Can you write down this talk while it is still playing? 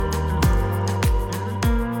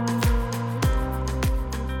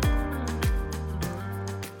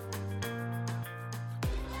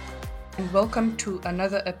and welcome to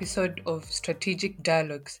another episode of Strategic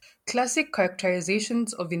Dialogues. Classic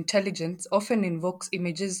characterizations of intelligence often invokes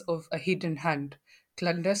images of a hidden hand,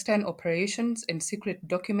 clandestine operations, and secret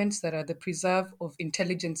documents that are the preserve of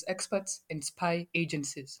intelligence experts and spy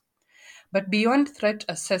agencies. But beyond threat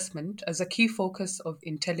assessment as a key focus of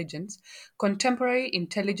intelligence, contemporary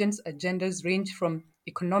intelligence agendas range from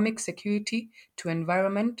economic security to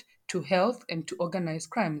environment to health and to organized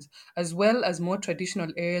crimes, as well as more traditional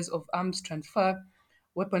areas of arms transfer,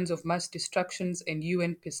 weapons of mass destructions, and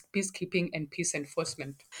UN peacekeeping and peace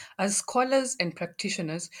enforcement. As scholars and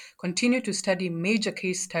practitioners continue to study major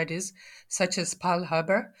case studies such as Pearl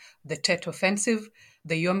Harbor, the Tet Offensive,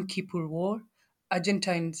 the Yom Kippur War,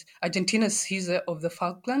 Argentina's seizure of the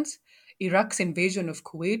Falklands, Iraq's invasion of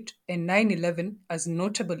Kuwait, and 9/11 as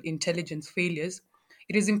notable intelligence failures,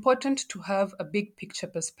 it is important to have a big picture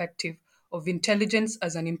perspective of intelligence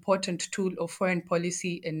as an important tool of foreign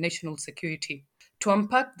policy and national security. To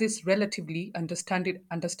unpack this relatively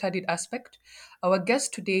understudied aspect, our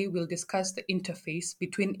guest today will discuss the interface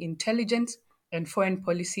between intelligence and foreign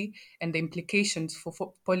policy and the implications for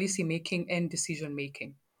policy making and decision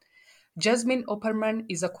making. Jasmine Opperman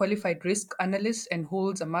is a qualified risk analyst and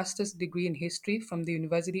holds a master's degree in history from the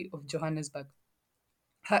University of Johannesburg.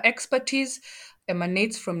 Her expertise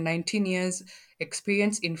emanates from 19 years'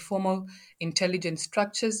 experience in formal intelligence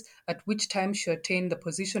structures, at which time she attained the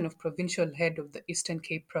position of provincial head of the Eastern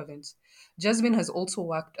Cape province. Jasmine has also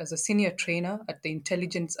worked as a senior trainer at the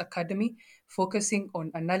Intelligence Academy, focusing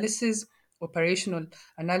on analysis, operational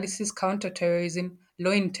analysis, counterterrorism,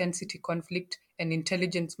 low intensity conflict, and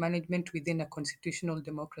intelligence management within a constitutional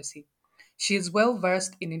democracy. She is well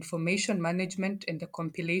versed in information management and the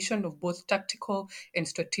compilation of both tactical and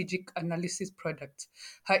strategic analysis products.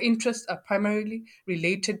 Her interests are primarily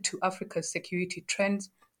related to Africa's security trends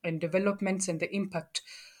and developments and the impact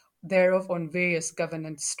thereof on various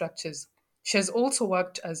governance structures. She has also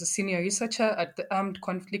worked as a senior researcher at the Armed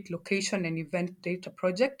Conflict Location and Event Data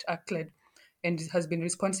Project, ACLED, and has been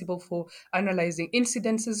responsible for analyzing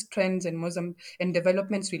incidences, trends, and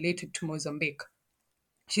developments related to Mozambique.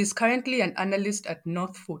 She's currently an analyst at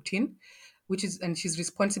North 14, and she's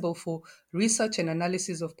responsible for research and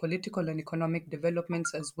analysis of political and economic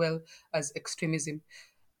developments as well as extremism.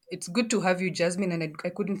 It's good to have you, Jasmine, and I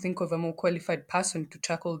couldn't think of a more qualified person to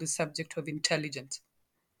tackle the subject of intelligence.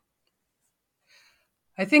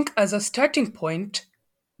 I think as a starting point,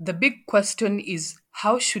 the big question is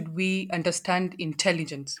how should we understand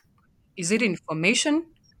intelligence? Is it information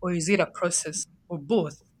or is it a process or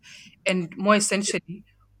both? And more essentially,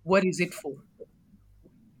 what is it for?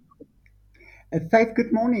 Faith,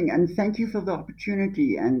 good morning, and thank you for the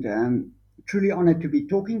opportunity. And truly honored to be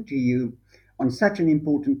talking to you on such an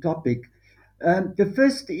important topic. The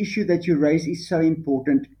first issue that you raise is so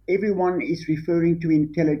important. Everyone is referring to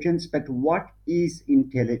intelligence, but what is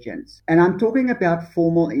intelligence? And I'm talking about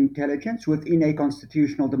formal intelligence within a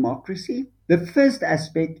constitutional democracy. The first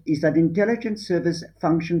aspect is that intelligence service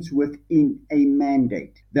functions within a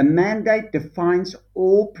mandate. The mandate defines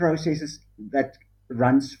all processes that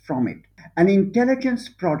runs from it. An intelligence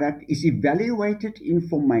product is evaluated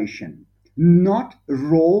information, not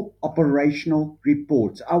raw operational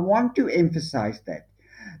reports. I want to emphasize that.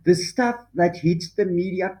 The stuff that hits the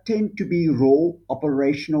media tend to be raw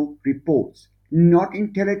operational reports, not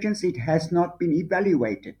intelligence. It has not been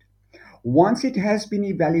evaluated. Once it has been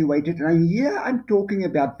evaluated, and here I'm talking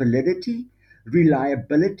about validity,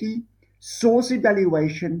 reliability, source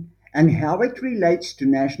evaluation, and how it relates to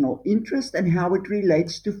national interest and how it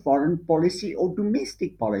relates to foreign policy or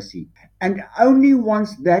domestic policy. And only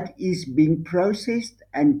once that is being processed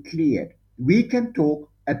and cleared, we can talk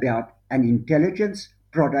about an intelligence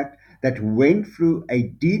product that went through a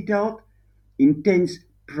detailed, intense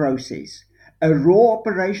process. A raw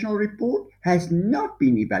operational report has not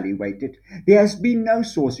been evaluated. There has been no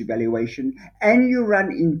source evaluation, and you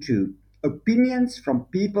run into opinions from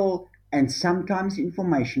people and sometimes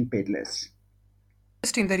information peddlers.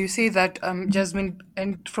 Interesting that you say that, Jasmine.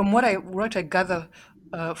 And from what I gather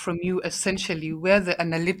from you, essentially, where the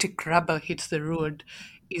analytic rubber hits the road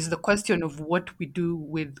is the question of what we do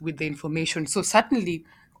with the information. So certainly,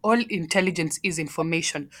 all intelligence is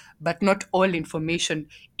information, but not all information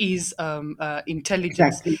is intelligence.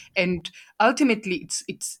 Exactly. And ultimately,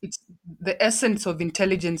 it's the essence of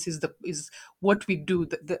intelligence is what we do.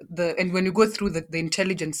 And when you go through the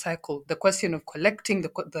intelligence cycle, the question of collecting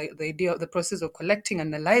the idea of the process of collecting,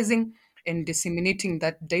 analyzing, and disseminating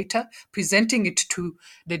that data, presenting it to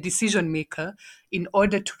the decision maker in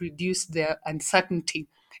order to reduce their uncertainty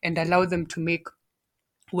and allow them to make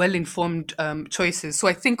well-informed choices. So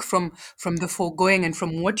I think from the foregoing and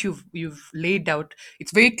from what you've laid out,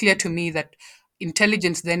 it's very clear to me that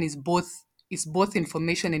intelligence then is both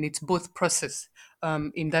information and it's both process,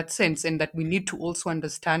 in that sense, and that we need to also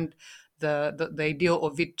understand the idea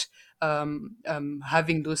of it,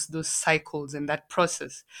 having those cycles and that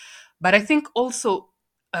process. But I think also,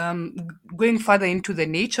 going further into the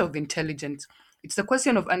nature of intelligence, it's the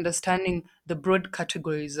question of understanding the broad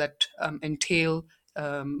categories that entail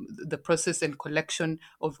the process and collection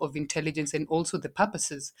of intelligence, and also the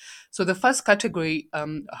purposes. So the first category,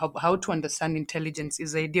 how to understand intelligence,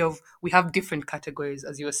 is the idea of, we have different categories,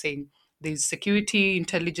 as you were saying. There's security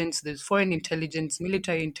intelligence, there's foreign intelligence,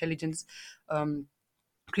 military intelligence, um,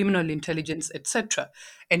 criminal intelligence, etc.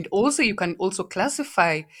 And also, you can also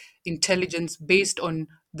classify intelligence based on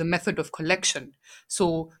the method of collection.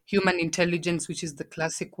 So, human intelligence, which is the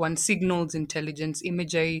classic one, signals intelligence,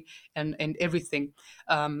 imagery, and everything.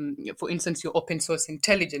 For instance, your open source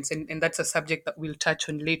intelligence, and that's a subject that we'll touch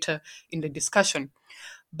on later in the discussion.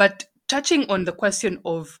 But touching on the question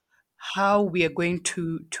of how we are going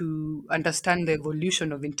to understand the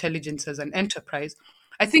evolution of intelligence as an enterprise,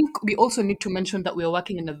 I think we also need to mention that we are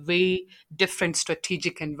working in a very different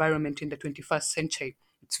strategic environment in the 21st century.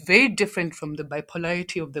 It's very different from the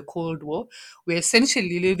bipolarity of the Cold War. We're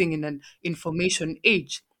essentially living in an information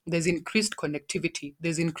age. There's increased connectivity,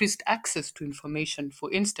 there's increased access to information,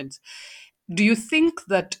 for instance. Do you think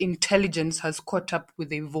that intelligence has caught up with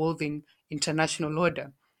the evolving international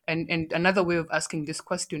order? And another way of asking this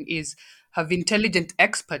question is, have intelligent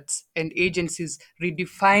experts and agencies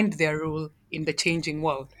redefined their role in the changing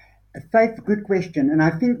world? Faith, good question. And I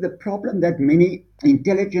think the problem that many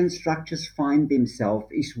intelligence structures find themselves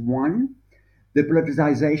is one, the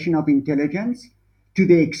politicization of intelligence to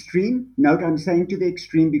the extreme. Note, I'm saying to the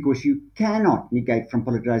extreme because you cannot negate from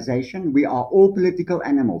politicization. We are all political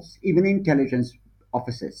animals, even intelligence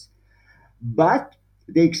officers. But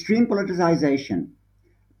the extreme politicization.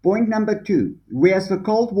 Point number two, whereas the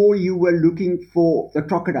Cold War you were looking for the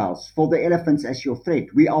crocodiles, for the elephants as your threat,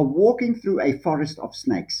 we are walking through a forest of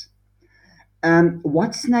snakes.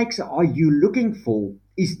 What snakes are you looking for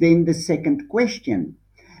is then the second question.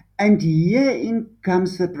 And herein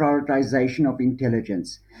comes the prioritization of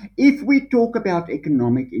intelligence. If we talk about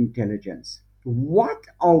economic intelligence, what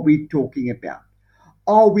are we talking about?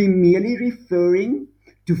 Are we merely referring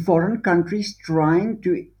to foreign countries trying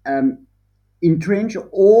to entrench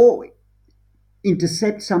or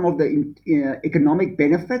intercept some of the economic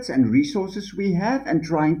benefits and resources we have and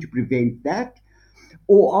trying to prevent that?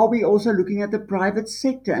 Or are we also looking at the private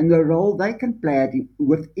sector and the role they can play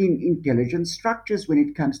within intelligence structures when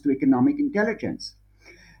it comes to economic intelligence?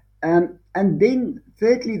 And then,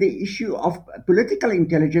 thirdly, the issue of political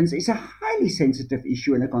intelligence is a highly sensitive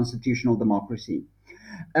issue in a constitutional democracy.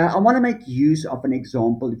 I want to make use of an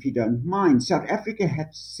example, if you don't mind. South Africa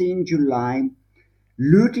has seen July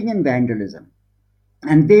looting and vandalism.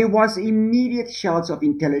 And there was immediate shouts of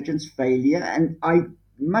intelligence failure. And I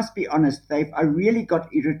must be honest, Faith, I really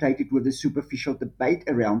got irritated with the superficial debate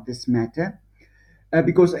around this matter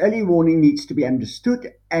because early warning needs to be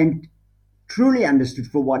understood and truly understood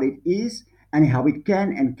for what it is and how it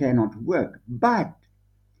can and cannot work. But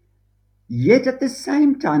yet at the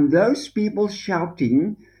same time, those people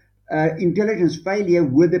shouting intelligence failure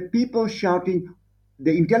were the people shouting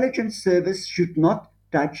the intelligence service should not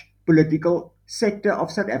touch political sector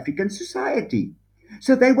of South African society.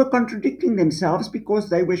 So they were contradicting themselves because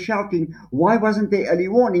they were shouting, why wasn't there early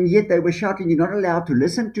warning? Yet they were shouting, you're not allowed to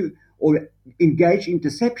listen to or engage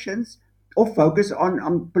interceptions or focus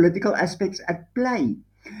on political aspects at play.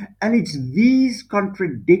 And it's these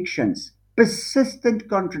contradictions, persistent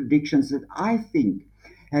contradictions, that I think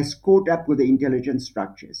has caught up with the intelligence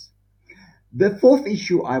structures. The fourth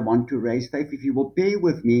issue I want to raise, Dave, if you will bear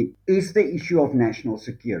with me, is the issue of national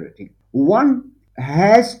security. One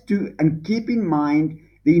has to, and keep in mind,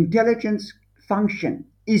 the intelligence function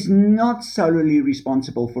is not solely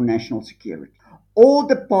responsible for national security. All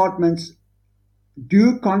departments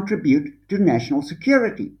do contribute to national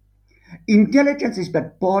security. Intelligence is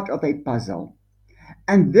but part of a puzzle,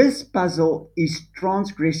 and this puzzle is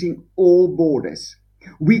transgressing all borders.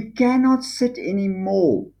 We cannot sit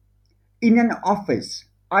anymore in an office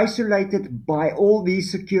isolated by all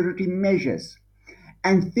these security measures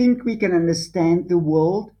and think we can understand the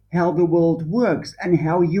world, how the world works, and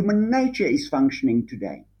how human nature is functioning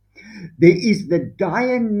today. There is the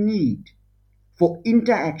dire need for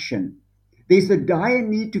interaction. There's a dire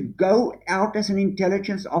need to go out as an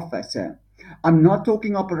intelligence officer. I'm not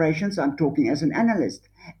talking operations, I'm talking as an analyst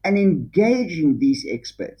and engaging these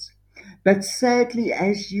experts. But sadly,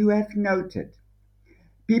 as you have noted,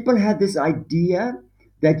 People have this idea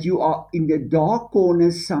that you are in the dark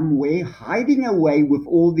corners somewhere, hiding away with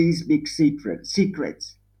all these big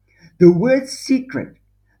secrets. The word secret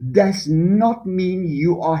does not mean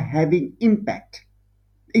you are having impact.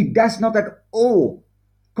 It does not at all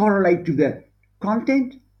correlate to the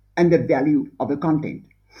content and the value of the content.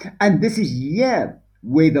 And this is here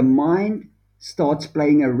where the mind starts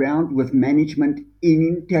playing around with management in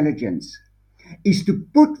intelligence, is to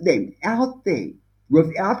put them out there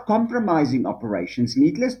without compromising operations.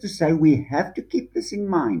 Needless to say, we have to keep this in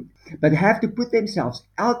mind, but have to put themselves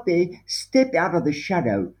out there, step out of the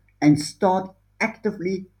shadow, and start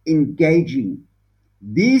actively engaging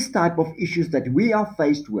these type of issues that we are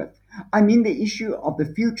faced with. I mean, the issue of the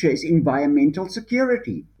future is environmental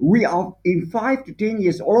security. We are, in 5 to 10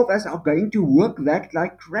 years, all of us are going to work that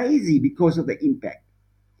like crazy because of the impact.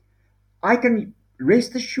 I can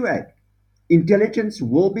rest assured intelligence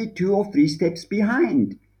will be 2 or 3 steps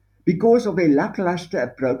behind because of their lackluster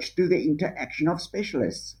approach to the interaction of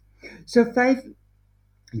specialists. So, Faith,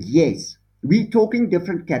 yes, we're talking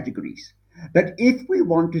different categories. But if we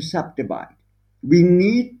want to subdivide, we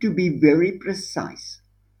need to be very precise.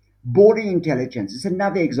 Border intelligence is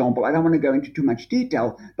another example. I don't want to go into too much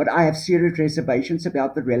detail, but I have serious reservations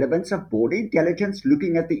about the relevance of border intelligence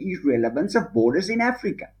looking at the irrelevance of borders in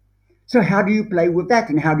Africa. So, how do you play with that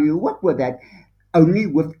and how do you work with that? Only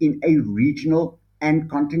within a regional and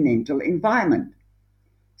continental environment.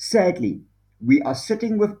 Sadly, we are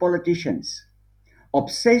sitting with politicians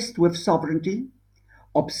obsessed with sovereignty,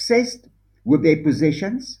 obsessed with their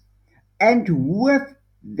possessions, and with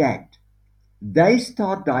that, they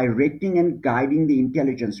start directing and guiding the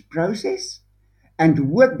intelligence process.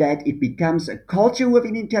 And with that, it becomes a culture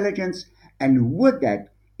within intelligence. And with that,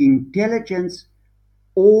 intelligence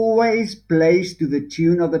always plays to the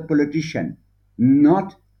tune of the politician,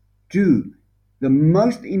 not to the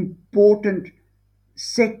most important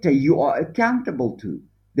sector you are accountable to,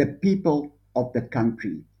 the people of the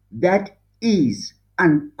country. That is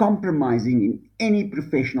uncompromising in any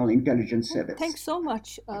professional intelligence service. Thanks so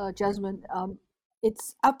much, Jasmine.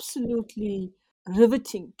 It's absolutely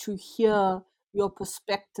riveting to hear your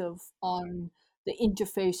perspective on the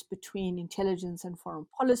interface between intelligence and foreign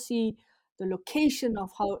policy, the location of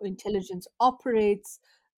how intelligence operates,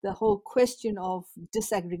 the whole question of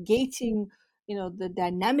disaggregating, the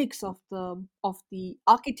dynamics of the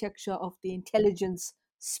architecture of the intelligence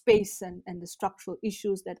space and the structural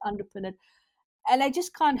issues that underpin it. And I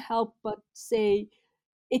just can't help but say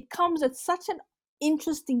it comes at such an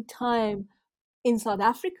interesting time in South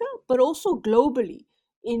Africa, but also globally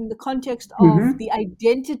in the context of Mm-hmm. the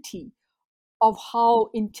identity of how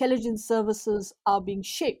intelligence services are being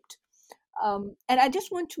shaped. And I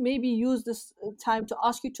just want to maybe use this time to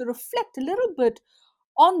ask you to reflect a little bit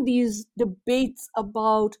on these debates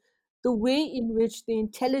about the way in which the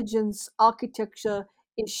intelligence architecture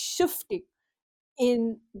is shifting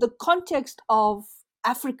in the context of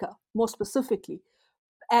Africa, more specifically,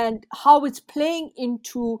 and how it's playing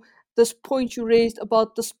into this point you raised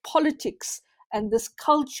about this politics and this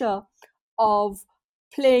culture of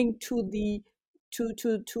playing to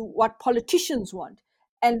what politicians want.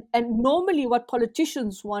 And normally what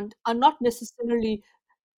politicians want are not necessarily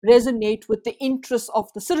resonate with the interests of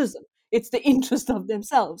the citizen. It's the interest of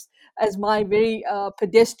themselves, as my very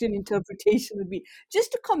pedestrian interpretation would be.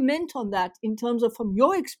 Just to comment on that in terms of from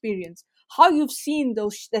your experience, how you've seen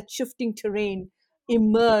that shifting terrain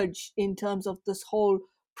emerge in terms of this whole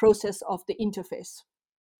process of the interface.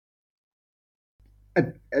 Uh,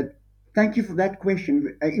 uh, Thank you for that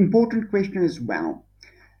question. Important question as well.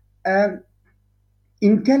 Um,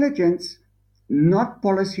 Intelligence, not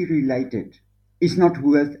policy related, is not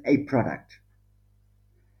worth a product.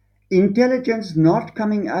 Intelligence not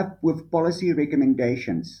coming up with policy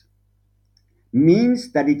recommendations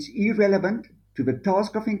means that it's irrelevant to the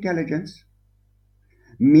task of intelligence,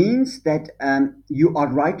 means that you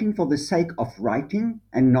are writing for the sake of writing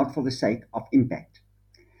and not for the sake of impact.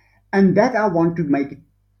 And that I want to make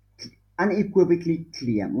unequivocally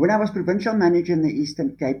clear. When I was provincial manager in the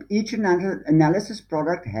Eastern Cape, each analysis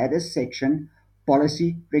product had a section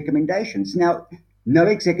policy recommendations. Now, no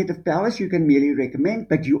executive powers, you can merely recommend,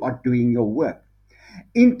 but you are doing your work.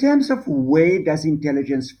 In terms of where does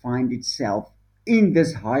intelligence find itself in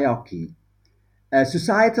this hierarchy, a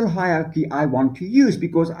societal hierarchy I want to use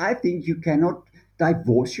because I think you cannot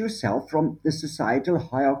divorce yourself from the societal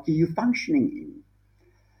hierarchy you're functioning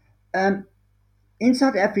in. In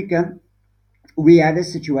South Africa, we had a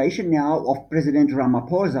situation now of President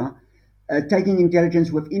Ramaphosa taking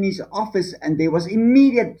intelligence within his office, and there was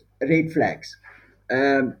immediate red flags.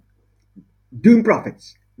 Um, Doom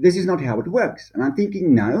prophets. this is not how it works. And I'm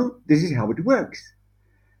thinking, no, this is how it works.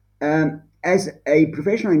 As a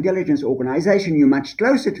professional intelligence organization, you're much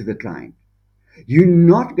closer to the client. You're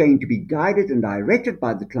not going to be guided and directed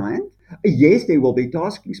by the client. Yes, there will be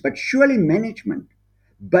taskings, but surely management,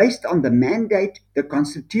 based on the mandate, the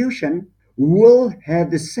constitution, will have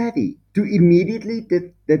the savvy to immediately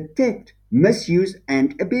detect misuse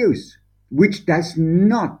and abuse, which does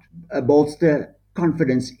not bolster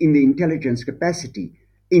confidence in the intelligence capacity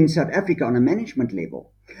in South Africa on a management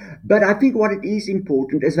level. But I think what it is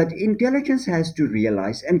important is that intelligence has to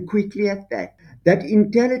realize, and quickly at that, that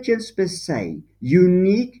intelligence per se,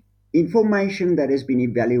 unique information that has been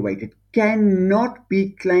evaluated, cannot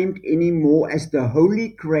be claimed anymore as the holy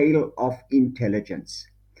grail of intelligence.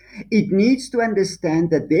 It needs to understand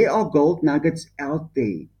that there are gold nuggets out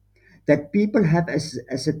there that people have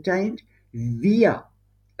ascertained via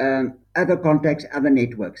other contacts, other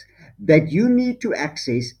networks, that you need to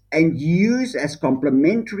access and use as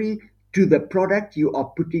complementary to the product you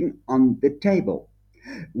are putting on the table.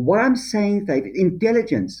 What I'm saying, David,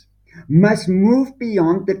 intelligence must move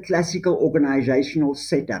beyond the classical organizational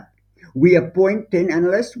setup. We appoint 10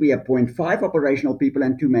 analysts, we appoint 5 operational people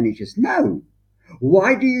and 2 managers. No.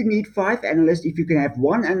 Why do you need 5 analysts if you can have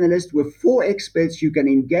 1 analyst with 4 experts you can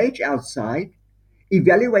engage outside,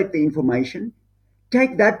 evaluate the information,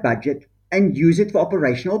 take that budget and use it for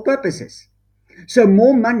operational purposes? So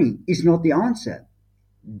more money is not the answer.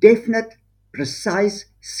 Definite, precise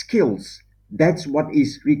skills. That's what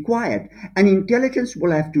is required. And intelligence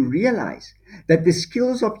will have to realize that the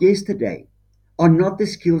skills of yesterday are not the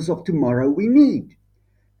skills of tomorrow we need.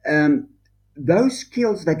 Um, those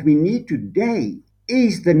skills that we need today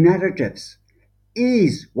is the narratives,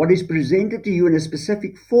 is what is presented to you in a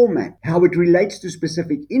specific format, how it relates to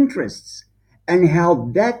specific interests, and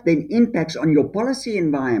how that then impacts on your policy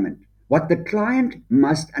environment, what the client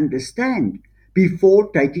must understand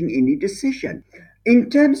before taking any decision.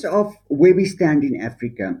 In terms of where we stand in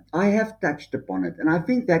Africa, I have touched upon it, and I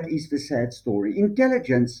think that is the sad story.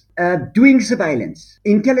 Intelligence doing surveillance,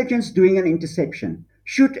 intelligence doing an interception,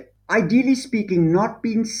 should, ideally speaking, not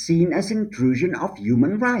be seen as intrusion of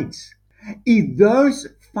human rights. If those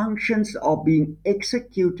functions are being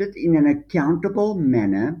executed in an accountable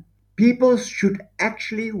manner, people should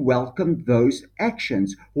actually welcome those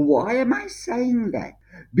actions. Why am I saying that?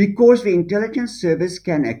 Because the intelligence service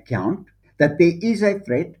can account that there is a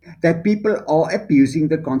threat, that people are abusing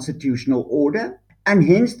the constitutional order, and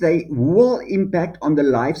hence they will impact on the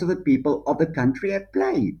lives of the people of the country at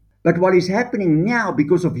play. But what is happening now,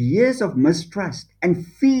 because of years of mistrust and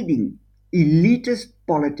feeding elitist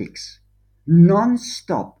politics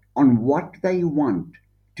non-stop on what they want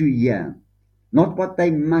to hear, not what they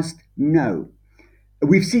must know.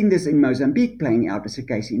 We've seen this in Mozambique playing out as a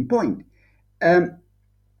case in point. Um,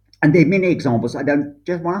 and there are many examples. I don't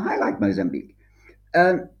just want to highlight Mozambique.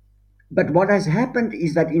 Um, but what has happened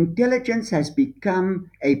is that intelligence has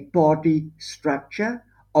become a party structure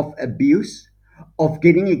of abuse, of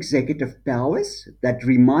getting executive powers. That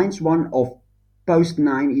reminds one of post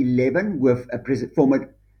 9/11 with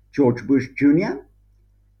former George Bush Jr.,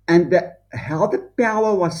 and how the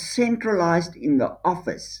power was centralized in the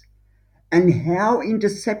office and how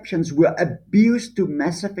interceptions were abused to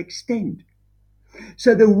massive extent.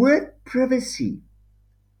 So the word privacy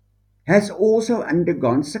has also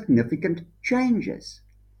undergone significant changes.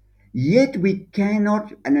 Yet we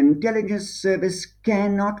cannot, an intelligence service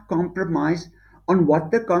cannot compromise on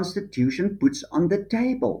what the Constitution puts on the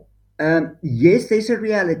table. Yes, there's a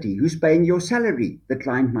reality. Who's paying your salary? The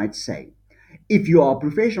client might say. If you are a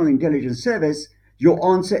professional intelligence service, your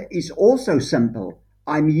answer is also simple.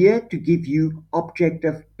 I'm here to give you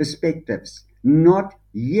objective perspectives, not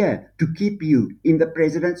here to keep you in the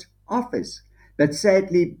president's office. But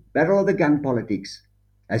sadly, battle of the gun politics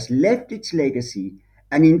has left its legacy,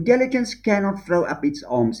 and intelligence cannot throw up its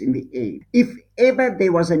arms in the air. If ever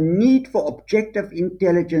there was a need for objective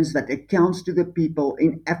intelligence that accounts to the people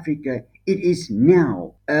in Africa, it is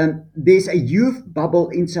now. There's a youth bubble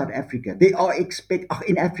in South Africa. There are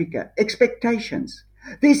in Africa expectations.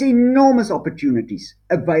 There's enormous opportunities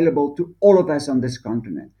available to all of us on this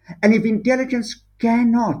continent. And if intelligence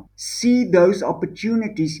cannot see those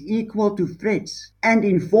opportunities equal to threats and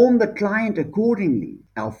inform the client accordingly,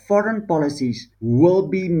 our foreign policies will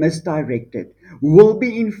be misdirected, will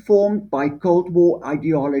be informed by Cold War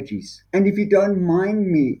ideologies. And if you don't mind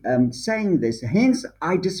me saying this, hence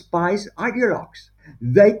I despise ideologues.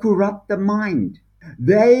 They corrupt the mind.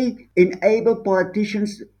 They enable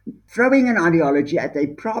politicians throwing an ideology at a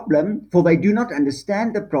problem, for they do not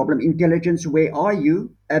understand the problem. Intelligence, where are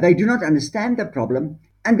you? They do not understand the problem,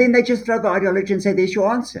 And then they just throw the ideology and say, there's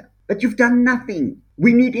your answer. But you've done nothing.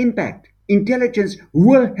 We need impact. Intelligence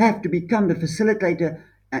will have to become the facilitator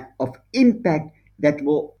of impact that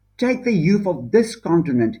will take the youth of this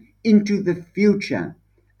continent into the future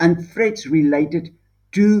and threats related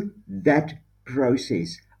to that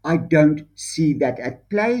process. I don't see that at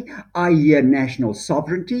play. I hear national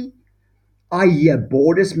sovereignty. I hear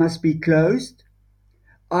borders must be closed.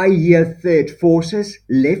 I hear third forces,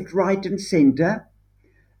 left, right, and center.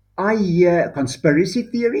 I hear conspiracy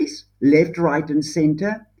theories, left, right, and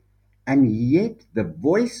center, and yet the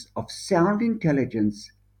voice of sound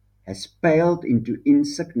intelligence has paled into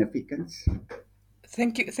insignificance.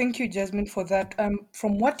 Thank you, Jasmine, for that.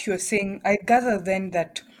 From what you're saying, I gather then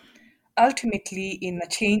that ultimately, in a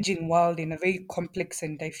changing world, in a very complex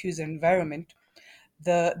and diffuse environment,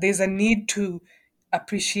 there's a need to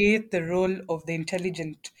appreciate the role of the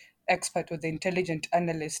intelligent expert or the intelligent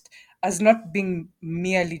analyst as not being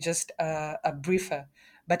merely just a briefer,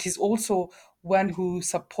 but is also one who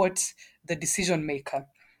supports the decision maker.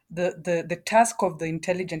 The task of the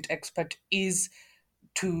intelligent expert is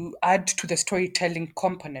to add to the storytelling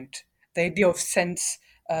component, the idea of sense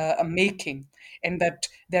making, and that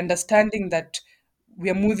the understanding that we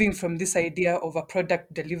are moving from this idea of a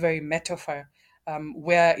product delivery metaphor,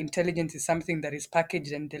 where intelligence is something that is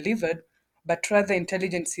packaged and delivered, but rather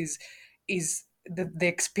intelligence is the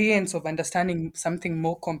experience of understanding something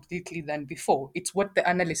more completely than before. It's what the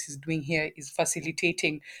analyst is doing here is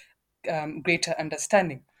facilitating greater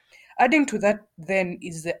understanding. Adding to that, then,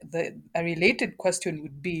 is a related question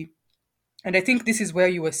would be, and I think this is where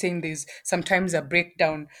you were saying there's sometimes a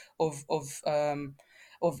breakdown of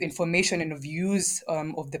information and of use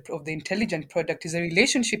of the intelligent product, is a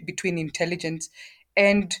relationship between intelligence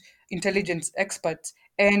and intelligence experts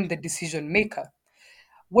and the decision maker.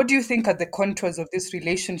 What do you think are the contours of this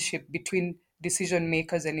relationship between decision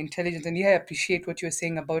makers and intelligence? And yeah, I appreciate what you're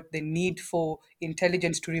saying about the need for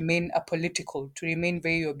intelligence to remain apolitical, to remain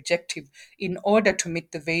very objective in order to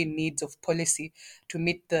meet the very needs of policy, to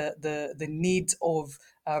meet the needs of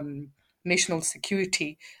national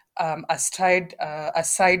security, aside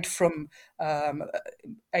from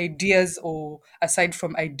ideas or aside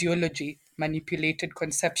from ideology manipulated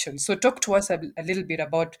conceptions. So talk to us a little bit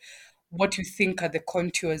about what you think are the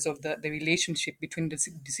contours of the relationship between the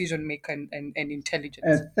decision maker and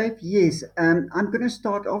intelligence. Faith, yes. I'm going to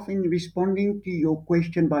start off in responding to your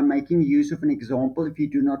question by making use of an example, if you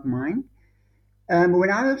do not mind.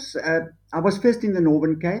 When I was first in the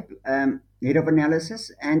Northern Cape, head of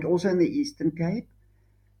analysis, and also in the Eastern Cape.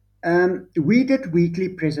 We did weekly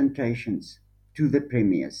presentations to the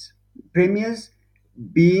premiers. Premiers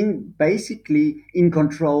being basically in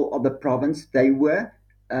control of the province they were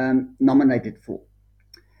nominated for.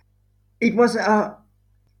 It was an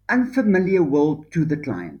unfamiliar world to the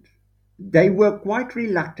client. They were quite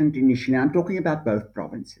reluctant initially. I'm talking about both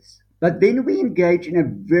provinces. But then we engaged in a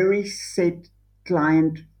very set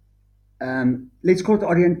client, let's call it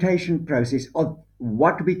orientation process of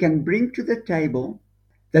what we can bring to the table,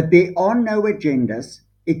 that there are no agendas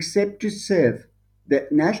except to serve the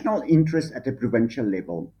national interest at the provincial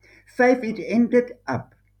level. Faith, it ended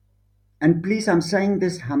up, and please, I'm saying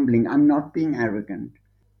this humbling, I'm not being arrogant,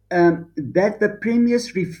 that the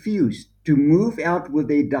premiers refused to move out with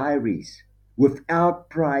their diaries without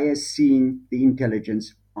prior seeing the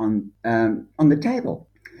intelligence on the table.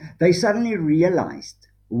 They suddenly realized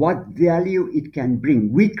what value it can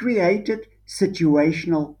bring. We created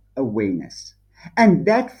situational awareness. And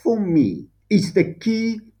that for me is the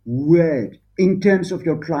key word in terms of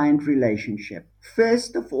your client relationship.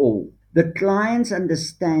 First of all, the client's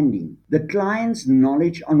understanding, the client's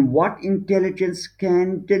knowledge on what intelligence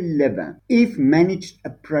can deliver, if managed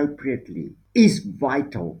appropriately, is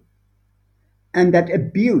vital. And that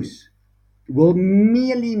abuse will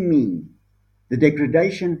merely mean the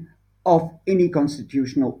degradation of any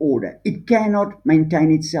constitutional order. It cannot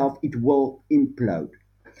maintain itself, it will implode.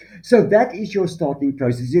 So that is your starting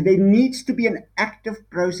process. There needs to be an active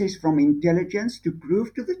process from intelligence to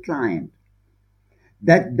prove to the client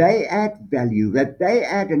that they add value, that they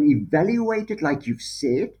add an evaluated, like you've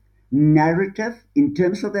said, narrative in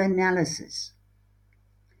terms of the analysis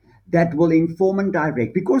that will inform and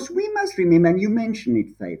direct. Because we must remember, and you mentioned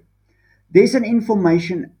it, Faith, there's an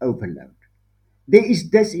information overload. There is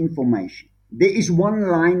disinformation. There is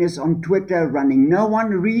one-liners on Twitter running. No one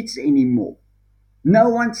reads anymore. No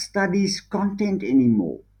one studies content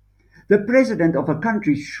anymore. The president of a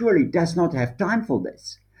country surely does not have time for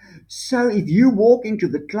this. So if you walk into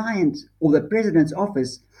the client or the president's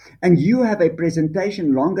office and you have a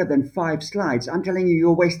presentation longer than 5 slides, I'm telling you,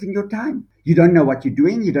 you're wasting your time. You don't know what you're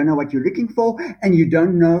doing, you don't know what you're looking for, and you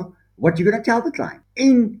don't know what you're going to tell the client.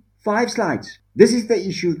 In 5 slides, this is the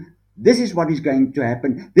issue, this is what is going to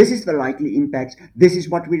happen, this is the likely impacts, this is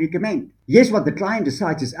what we recommend. Yes, what the client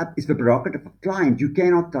decides is the prerogative of the client. You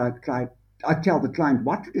cannot tell the client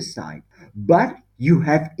what to decide, but you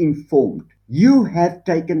have informed, you have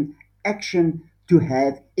taken action to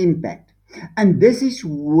have impact. And this is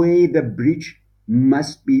where the bridge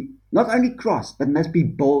must be not only crossed, but must be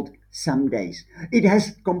built some days. It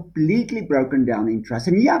has completely broken down in trust.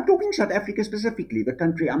 And yeah, I'm talking South Africa specifically, the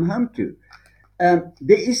country I'm home to.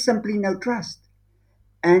 There is simply no trust.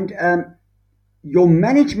 And your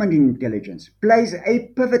management intelligence plays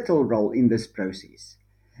a pivotal role in this process.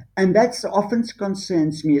 And that often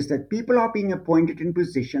concerns me is that people are being appointed in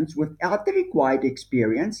positions without the required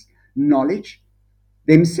experience, knowledge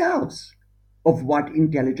themselves of what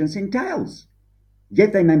intelligence entails.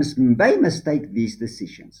 Yet they may mistake these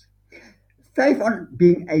decisions. Faith on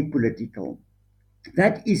being apolitical.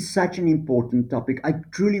 That is such an important topic. I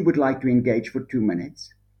truly would like to engage for 2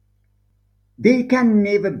 minutes. There can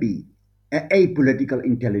never be an apolitical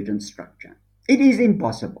intelligence structure. It is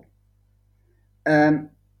impossible. Um,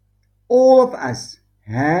 all of us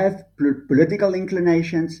have political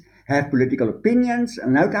inclinations, have political opinions,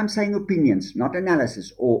 and note I'm saying opinions, not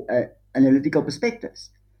analysis or analytical perspectives.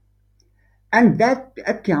 And that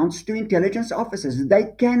accounts to intelligence officers.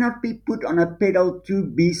 They cannot be put on a pedal to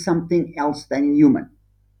be something else than human.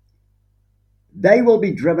 They will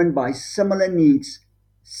be driven by similar needs,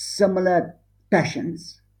 similar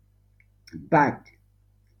passions. But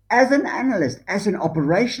as an analyst, as an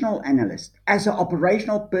operational analyst, as an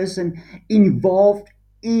operational person involved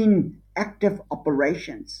in active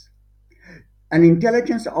operations, an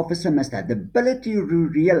intelligence officer must have the ability to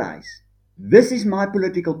realize this is my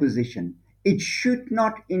political position. It should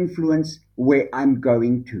not influence where I'm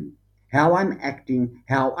going to, how I'm acting,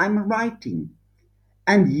 how I'm writing.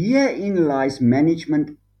 And herein lies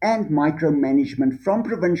management and micromanagement from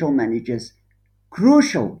provincial managers,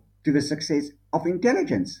 crucial to the success of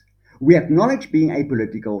intelligence. We acknowledge being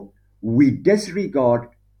apolitical. We disregard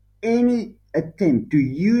any attempt to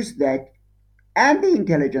use that and the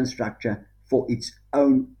intelligence structure for its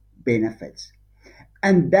own benefits.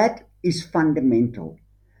 And that is fundamental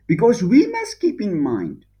because we must keep in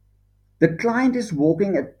mind the client is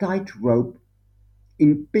walking a tightrope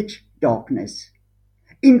in pitch darkness.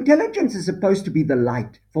 Intelligence is supposed to be the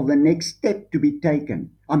light for the next step to be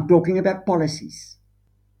taken. I'm talking about policies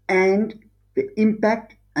and the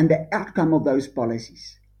impact and the outcome of those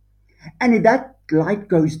policies. And if that light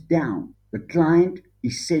goes down, the client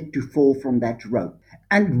is said to fall from that rope.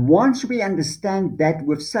 And once we understand that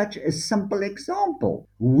with such a simple example,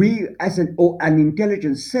 we as an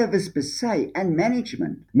intelligence service per se and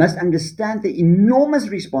management must understand the enormous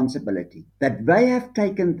responsibility that they have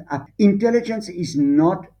taken up. Intelligence is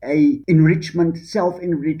not a enrichment,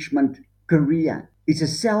 self-enrichment career. It's a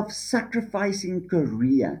self-sacrificing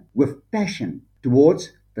career with passion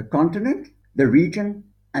towards the continent, the region,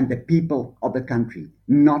 and the people of the country,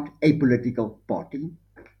 not a political party.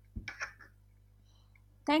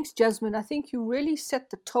 Thanks, Jasmine. I think you really set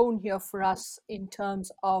the tone here for us in terms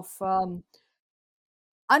of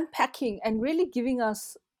unpacking and really giving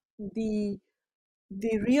us the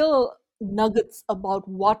real nuggets about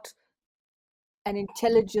what an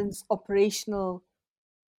intelligence operational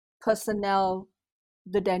personnel,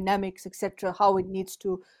 the dynamics, etc., how it needs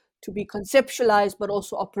to be conceptualized but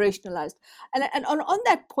also operationalized. And on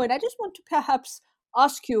that point, I just want to perhaps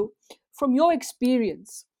ask you, from your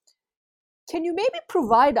experience, can you maybe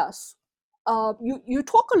provide us? You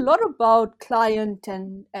talk a lot about client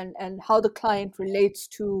and how the client relates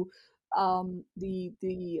to the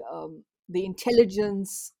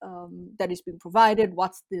intelligence that is being provided.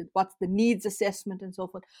 What's the needs assessment and so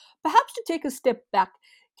forth. Perhaps to take a step back,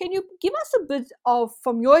 can you give us a bit of,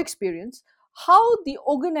 from your experience, how the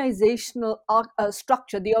organizational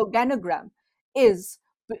structure, the organogram, is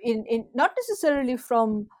in not necessarily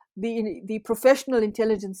from the professional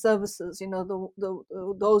intelligence services,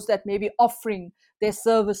 those that may be offering their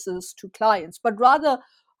services to clients, but rather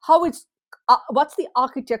how it's what's the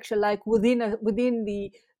architecture like within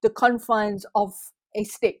the confines of a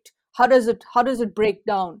state? How does it break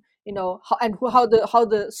down? How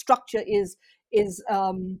the structure is is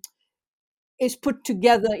put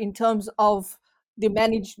together in terms of the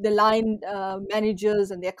line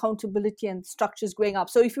managers and the accountability and structures going up.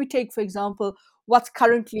 So if we take, for example, what's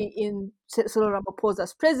currently in Cyril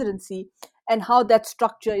Ramaphosa's presidency and how that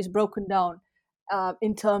structure is broken down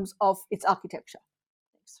in terms of its architecture.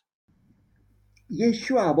 Thanks. Yes,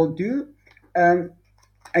 sure, I will do. Um,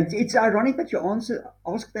 And it's ironic that you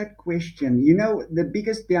ask that question. You know, the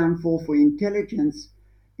biggest downfall for intelligence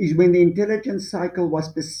is when the intelligence cycle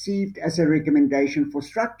was perceived as a recommendation for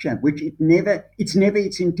structure, which it's never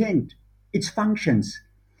its intent. It's functions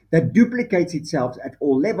that duplicates itself at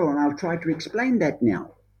all level, and I'll try to explain that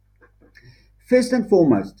now. First and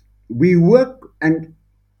foremost, we work, and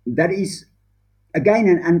that is again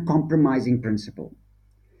an uncompromising principle.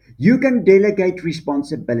 You can delegate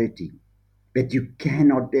responsibility, but you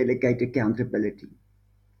cannot delegate accountability.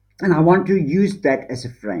 And I want to use that as a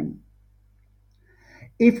frame.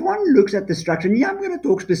 If one looks at the structure, and yeah, I'm going to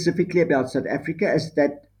talk specifically about South Africa as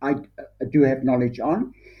that I do have knowledge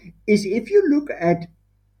on, is if you look at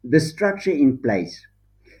the structure in place,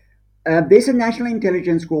 there's a national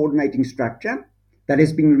intelligence coordinating structure that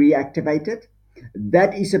has been reactivated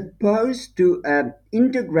that is supposed to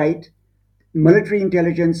integrate military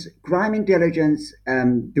intelligence, crime intelligence,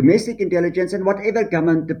 domestic intelligence, and whatever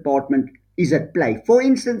government department is at play. For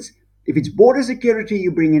instance, if it's border security,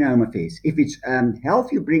 you bring in Home Affairs. If it's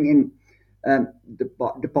health, you bring in the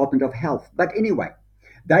Department of Health. But anyway,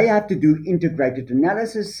 they have to do integrated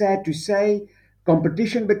analysis, sad to say,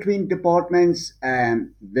 competition between departments,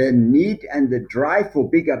 the need and the drive for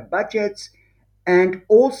bigger budgets, and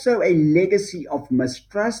also a legacy of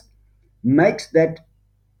mistrust makes that,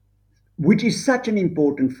 which is such an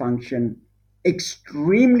important function,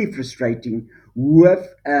 extremely frustrating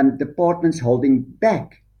with departments holding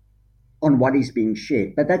back on what is being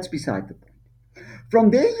shared. But that's beside the point.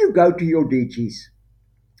 From there, you go to your DGs,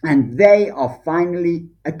 and they are finally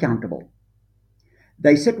accountable.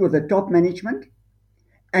 They sit with the top management,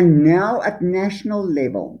 and now at national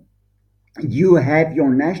level, you have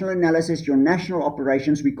your national analysis, your national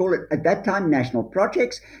operations. We call it at that time national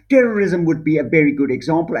projects. Terrorism would be a very good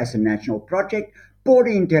example as a national project.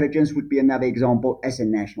 Border intelligence would be another example as a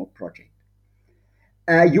national project.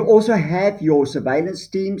 You also have your surveillance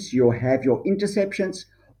teams, you have your interceptions,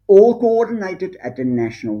 all coordinated at a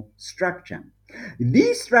national structure.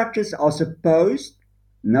 These structures are supposed,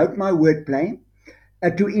 note my wordplay,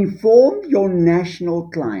 to inform your national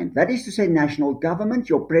client, that is to say, national government,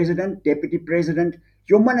 your president, deputy president,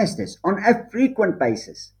 your ministers, on a frequent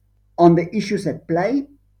basis on the issues at play,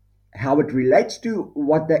 how it relates to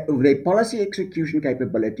what their policy execution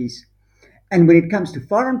capabilities, and when it comes to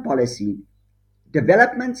foreign policy,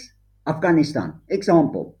 developments, Afghanistan,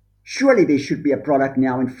 example. Surely there should be a product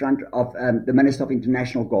now in front of the Minister of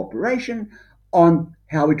International Cooperation on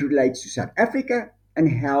how it relates to South Africa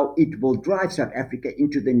and how it will drive South Africa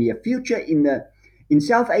into the near future in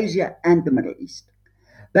South Asia and the Middle East.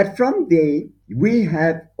 But from there, we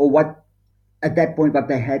have, or what at that point what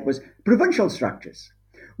they had was provincial structures,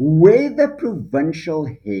 where the provincial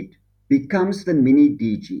head becomes the mini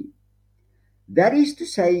DG. That is to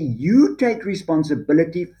say, you take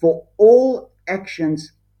responsibility for all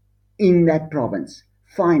actions in that province: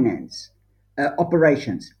 finance,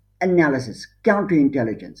 operations, analysis,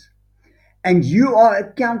 counterintelligence. And you are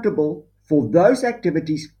accountable for those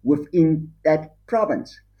activities within that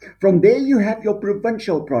province. From there, you have your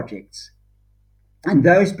provincial projects. And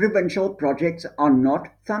those provincial projects are not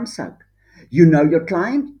thumbsuck. You know your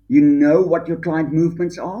client, you know what your client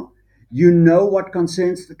movements are, you know what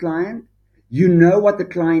concerns the client, you know what the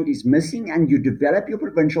client is missing, and you develop your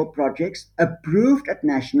provincial projects approved at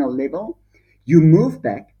national level. You move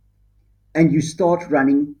back and you start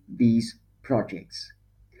running these projects.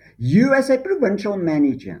 You, as a provincial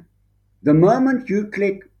manager, the moment you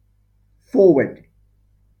click forward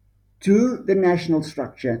to the national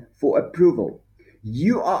structure for approval,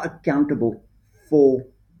 you are accountable for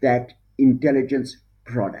that intelligence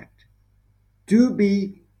product to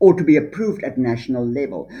be approved at national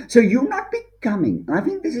level. So you're not becoming, and I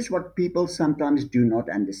think this is what people sometimes do not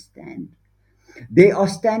understand. There are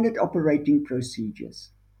standard operating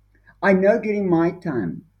procedures. I know during my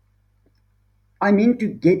time, I mean, to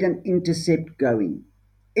get an intercept going,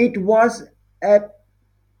 it was a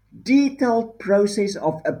detailed process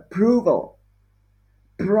of approval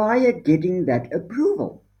prior getting that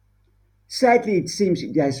approval. Sadly, it seems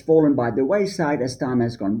it has fallen by the wayside as time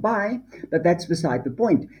has gone by, but that's beside the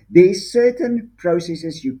point. There's certain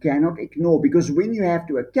processes you cannot ignore, because when you have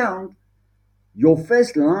to account, your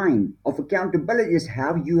first line of accountability is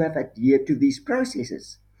how you have adhered to these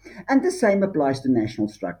processes. And the same applies to national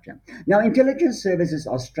structure. Now, intelligence services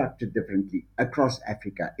are structured differently across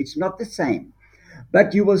Africa. It's not the same.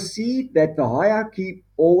 But you will see that the hierarchy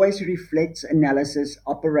always reflects analysis,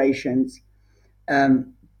 operations,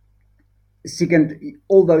 um, second,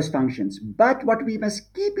 all those functions. But what we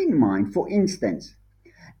must keep in mind, for instance,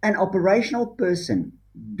 an operational person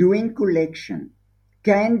doing collection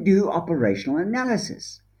can do operational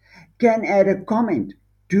analysis, can add a comment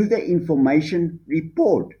to the information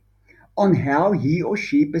report on how he or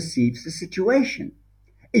she perceives the situation.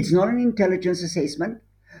 It's not an intelligence assessment,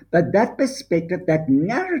 but that perspective, that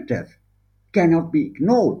narrative cannot be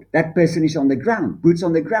ignored. That person is on the ground, boots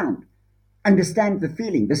on the ground, understand the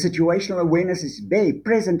feeling. The situational awareness is there,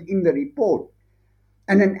 present in the report.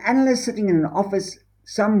 And an analyst sitting in an office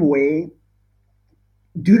somewhere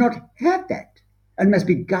do not have that and must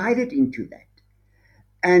be guided into that.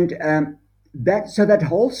 And that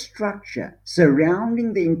whole structure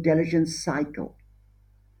surrounding the intelligence cycle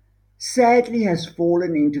sadly has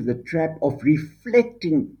fallen into the trap of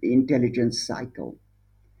reflecting the intelligence cycle.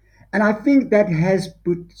 And I think that has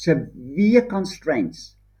put severe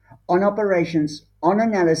constraints on operations, on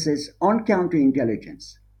analysis, on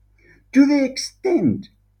counterintelligence, to the extent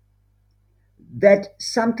that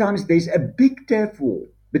sometimes there's a big turf war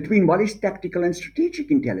between what is tactical and strategic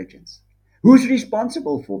intelligence. Who's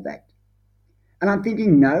responsible for that? And I'm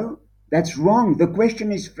thinking, no, that's wrong. The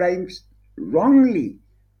question is framed wrongly.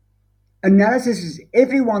 Analysis is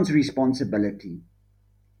everyone's responsibility.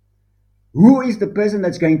 Who is the person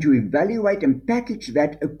that's going to evaluate and package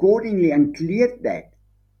that accordingly and clear that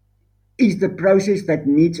is the process that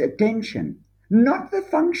needs attention, not the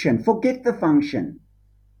function. Forget the function.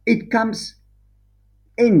 It comes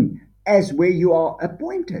in as where you are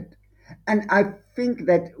appointed. And I think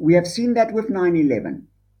that we have seen that with 9/11.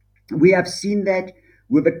 We have seen that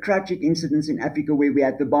with the tragic incidents in Africa where we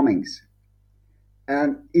had the bombings,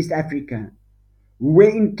 East Africa, where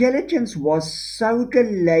intelligence was so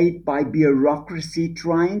delayed by bureaucracy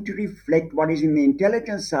trying to reflect what is in the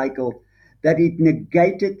intelligence cycle that it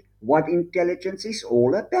negated what intelligence is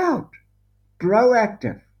all about.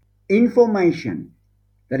 Proactive information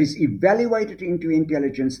that is evaluated into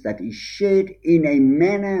intelligence that is shared in a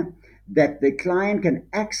manner that the client can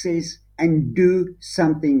access and do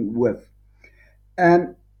something with.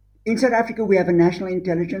 Um, in South Africa, we have a national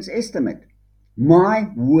intelligence estimate. My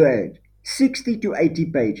word, 60 to 80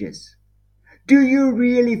 pages. Do you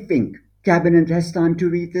really think Cabinet has time to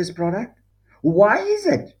read this product? Why is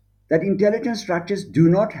it that intelligence structures do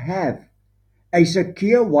not have a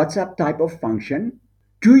secure WhatsApp type of function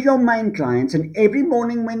to your main clients, and every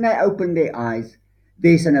morning when they open their eyes,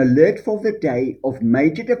 there's an alert for the day of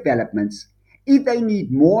major developments? If they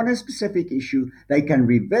need more on a specific issue, they can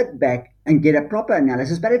revert back and get a proper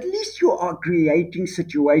analysis, but at least you are creating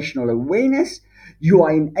situational awareness. You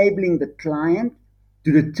are enabling the client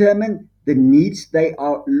to determine the needs they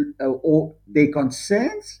are or their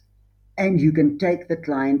concerns, and you can take the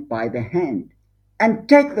client by the hand. And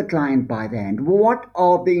take the client by the hand. What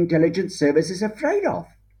are the intelligence services afraid of?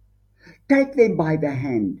 Take them by the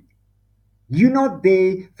hand. You're not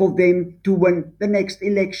there for them to win the next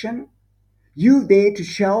election. You're there to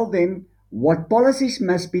show them what policies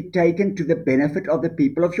must be taken to the benefit of the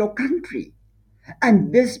people of your country.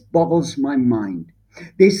 And this boggles my mind.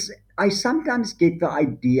 I sometimes get the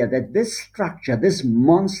idea that this structure, this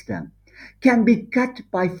monster, can be cut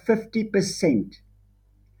by 50%.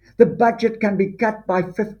 The budget can be cut by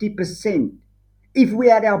 50% if we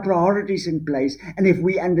had our priorities in place and if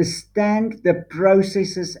we understand the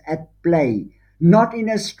processes at play, not in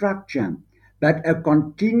a structure, but a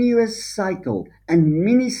continuous cycle and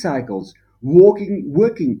mini cycles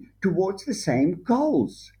working towards the same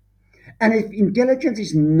goals. And if intelligence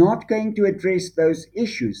is not going to address those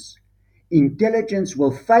issues, intelligence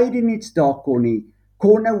will fade in its dark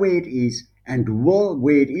corner where it is, and will,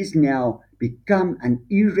 where it is now, become an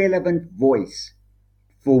irrelevant voice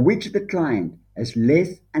for which the client has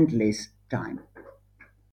less and less time.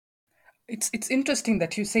 It's interesting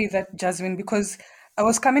that you say that, Jasmine, because I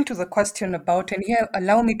was coming to the question about, and here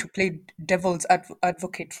allow me to play devil's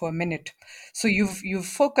advocate for a minute. So you've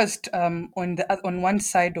focused on one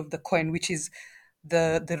side of the coin, which is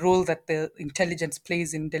the role that the intelligence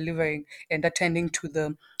plays in delivering and attending to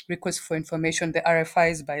the request for information, the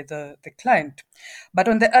RFIs by the client. But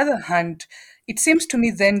on the other hand, it seems to me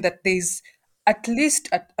then that there's, at least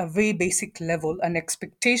at a very basic level, an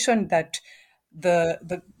expectation that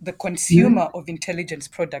the consumer of intelligence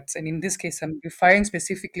products, and in this case I'm referring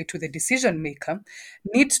specifically to the decision maker,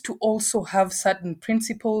 needs to also have certain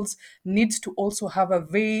principles, needs to also have a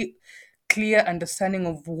very clear understanding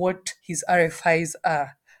of what his RFIs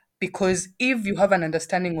are. Because if you have an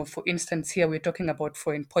understanding of, for instance, here we're talking about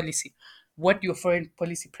foreign policy, what your foreign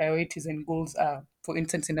policy priorities and goals are, for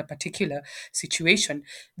instance, in a particular situation,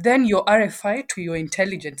 then your RFI to your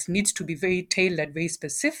intelligence needs to be very tailored, very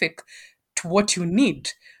specific to what you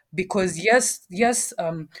need. Because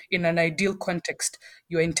in an ideal context,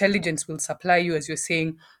 your intelligence will supply you, as you're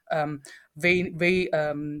saying, very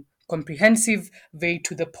comprehensive, very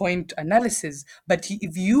to the point analysis. But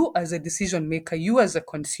if you, as a decision maker, you as a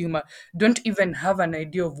consumer, don't even have an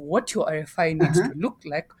idea of what your RFI needs Uh-huh. to look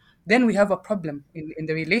like, then we have a problem in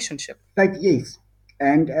the relationship. But yes,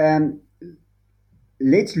 and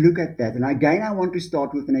let's look at that. And again, I want to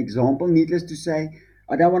start with an example. Needless to say,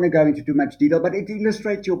 I don't want to go into too much detail, but it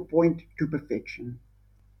illustrates your point to perfection.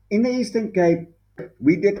 In the Eastern Cape,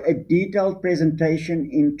 we did a detailed presentation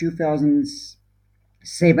in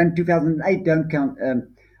 2007, 2008, don't count,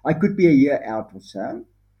 I could be a year out or so,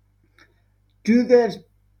 to the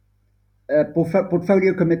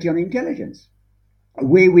Portfolio Committee on Intelligence,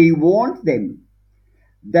 where we warned them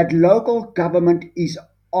that local government is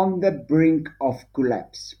on the brink of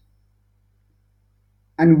collapse.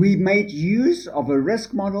 And we made use of a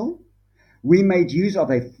risk model, we made use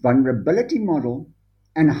of a vulnerability model,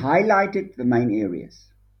 and highlighted the main areas.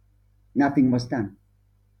 Nothing was done.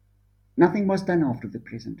 Nothing was done after the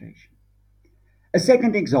presentation. A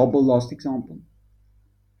second example, last example.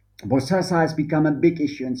 Bosasa has become a big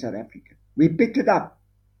issue in South Africa. We picked it up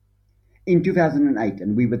in 2008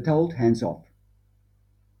 and we were told hands off.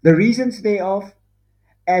 The reasons thereof,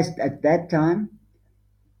 as at that time,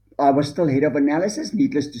 I was still head of analysis.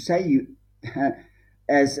 Needless to say, you,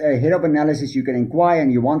 as a head of analysis, you can inquire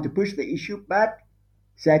and you want to push the issue, but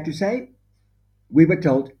sad to say, we were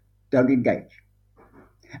told don't engage.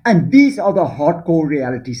 And these are the hardcore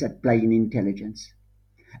realities at play in intelligence.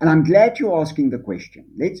 And I'm glad you're asking the question.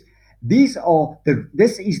 This is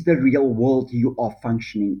the real world you are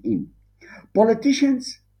functioning in.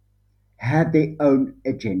 Politicians have their own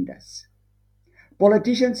agendas.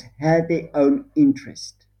 Politicians have their own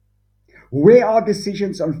interest. Where are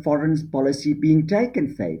decisions on foreign policy being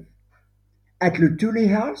taken, Faith? At Luthuli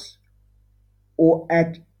House or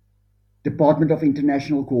at Department of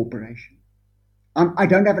International Cooperation? I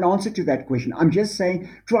don't have an answer to that question. I'm just saying,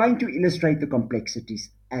 trying to illustrate the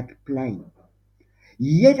complexities at play.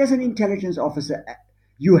 Yet, as an intelligence officer,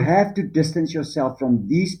 you have to distance yourself from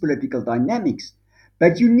these political dynamics.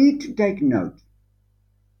 But you need to take note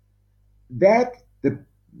that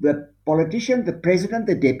the politician, the president,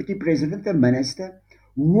 the deputy president, the minister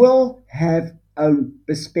will have own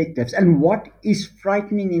perspectives. And what is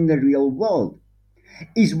frightening in the real world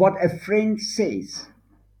is what a friend says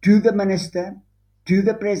to the minister, to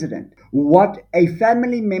the president, what a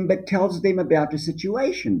family member tells them about a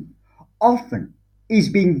situation, often is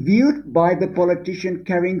being viewed by the politician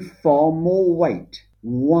carrying far more weight.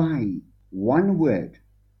 Why? One word,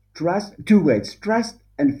 trust, two words, trust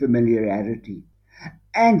and familiarity.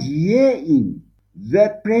 And herein,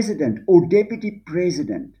 the president or deputy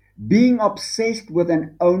president being obsessed with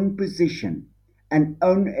an own position, an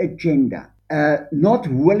own agenda, not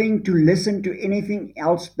willing to listen to anything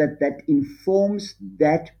else that informs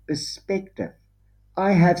that perspective.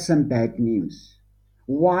 I have some bad news.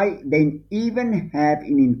 Why then even have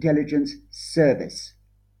an intelligence service?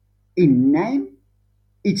 In name,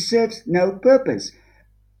 it serves no purpose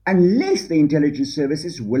unless the intelligence service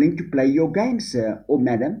is willing to play your game, sir or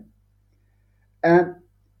madam. Uh,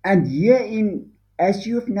 and herein, as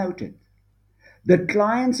you have noted, the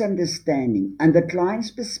client's understanding and the client's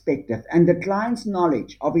perspective and the client's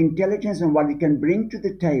knowledge of intelligence and what it can bring to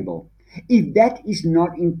the table, if that is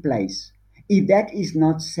not in place, if that is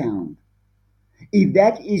not sound, if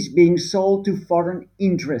that is being sold to foreign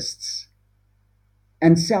interests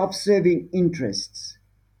and self serving interests,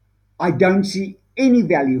 I don't see any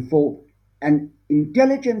value for an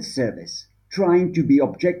intelligence service trying to be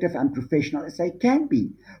objective and professional as they can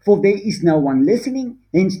be, for there is no one listening,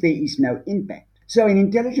 hence there is no impact. So an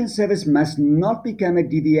intelligence service must not become a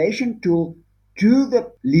deviation tool to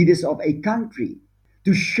the leaders of a country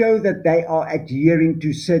to show that they are adhering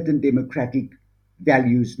to certain democratic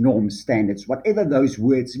values, norms, standards, whatever those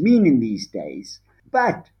words mean in these days.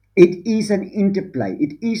 But it is an interplay.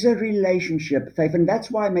 It is a relationship, Faith, and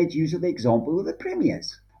that's why I made use of the example of the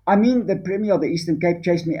premiers. I mean, the Premier of the Eastern Cape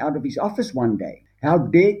chased me out of his office one day. How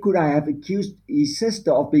dare could I have accused his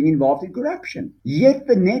sister of being involved in corruption? Yet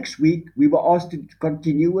the next week, we were asked to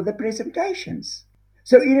continue with the presentations.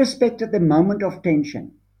 So irrespective of the moment of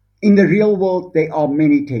tension, in the real world, there are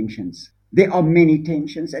many tensions. There are many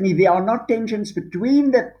tensions. And if there are not tensions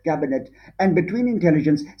between the cabinet and between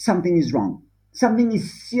intelligence, something is wrong. Something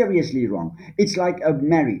is seriously wrong. It's like a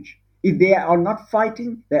marriage. If they are not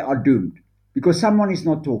fighting, they are doomed because someone is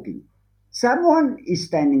not talking. Someone is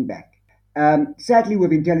standing back. Sadly,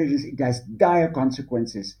 with intelligence, it has dire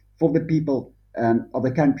consequences for the people of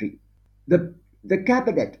the country. The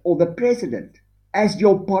cabinet or the president, as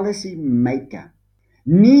your policy maker,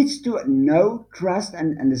 needs to know, trust,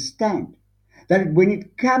 and understand that when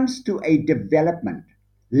it comes to a development,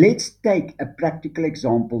 let's take a practical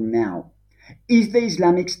example now. Is the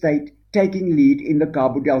Islamic State taking lead in the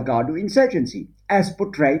Cabo Delgado insurgency, as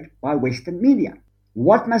portrayed by Western media?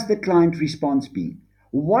 What must the client response be?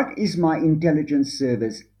 What is my intelligence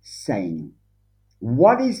service saying?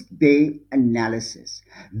 What is their analysis?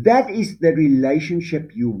 That is the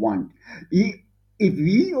relationship you want. If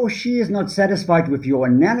he or she is not satisfied with your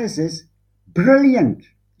analysis, brilliant.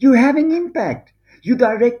 You're having impact. You're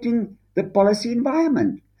directing the policy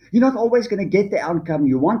environment. You're not always going to get the outcome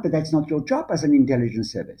you want, but that's not your job as an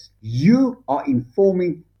intelligence service. You are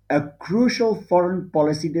informing a crucial foreign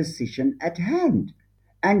policy decision at hand.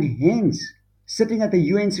 And hence, sitting at the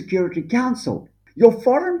UN Security Council, your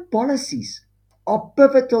foreign policies are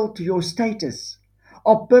pivotal to your status,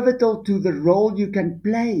 are pivotal to the role you can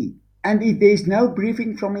play. And if there's no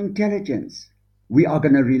briefing from intelligence, we are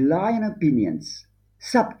going to rely on opinions,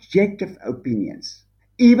 subjective opinions,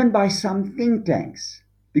 even by some think tanks,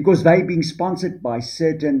 because they're being sponsored by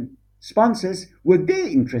certain sponsors with their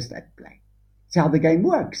interest at play. It's how the game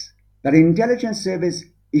works. But an intelligence service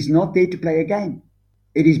is not there to play a game.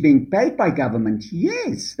 It is being paid by government,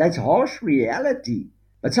 yes, that's harsh reality.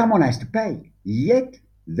 But someone has to pay. Yet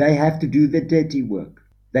they have to do the dirty work.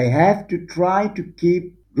 They have to try to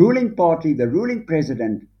keep ruling party, the ruling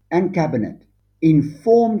president and cabinet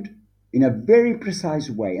informed in a very precise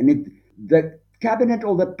way. And if the cabinet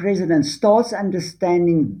or the president starts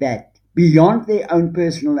understanding that beyond their own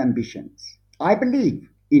personal ambitions, I believe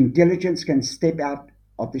intelligence can step out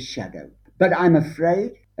of the shadow. But I'm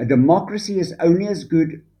afraid a democracy is only as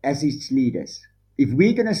good as its leaders. If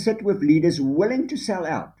we're going to sit with leaders willing to sell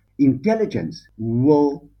out, intelligence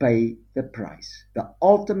will pay the price, the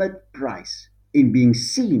ultimate price in being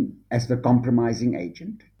seen as the compromising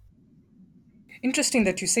agent. Interesting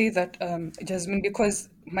that you say that, Jasmine, because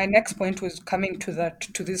my next point was coming to that,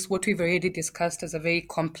 to this, what we've already discussed as a very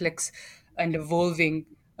complex and evolving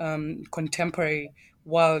contemporary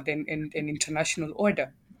world and international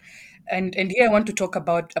order. And here I want to talk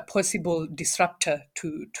about a possible disruptor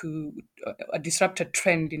to a disruptor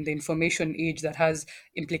trend in the information age that has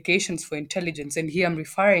implications for intelligence. And here I'm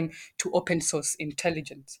referring to open source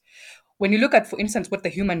intelligence. When you look at, for instance, what the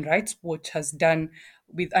Human Rights Watch has done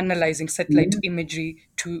with analyzing satellite Mhm. imagery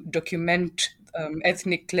to document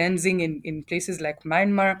ethnic cleansing in places like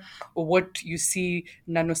Myanmar, or what you see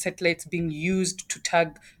nanosatellites being used to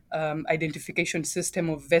tag identification system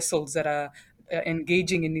of vessels that are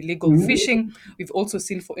engaging in illegal Mhm. fishing. We've also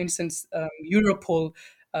seen, for instance, Europol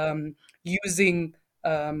using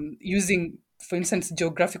using, for instance,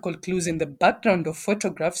 geographical clues in the background of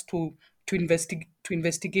photographs to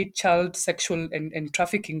investigate child sexual and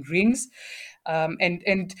trafficking rings.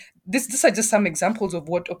 And these are just some examples of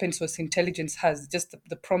what open source intelligence has, just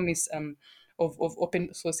the promise of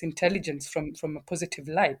open source intelligence from a positive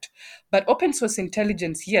light. But open source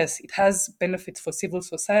intelligence, yes, it has benefits for civil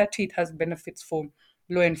society, it has benefits for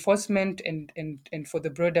law enforcement and for the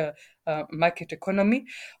broader market economy.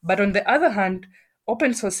 But on the other hand,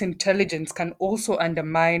 open source intelligence can also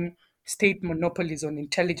undermine state monopolies on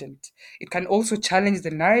intelligence. It can also challenge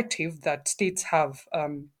the narrative that states have.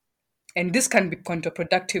 And this can be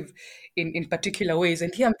counterproductive in particular ways.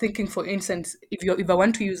 And here I'm thinking, for instance, if I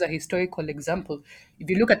want to use a historical example, if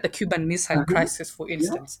you look at the Cuban Missile Uh-huh. Crisis, for Yeah.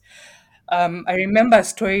 instance, I remember a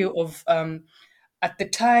story of at the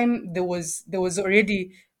time there was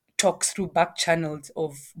already talks through back channels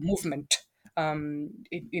of movement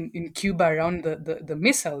in Cuba around the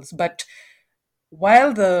missiles, but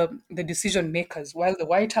while the decision makers, while the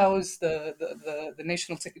White House, the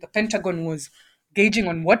the Pentagon was gauging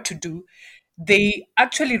on what to do, they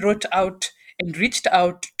actually wrote out and reached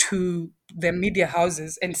out to the media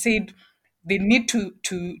houses and said they need to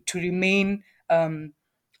remain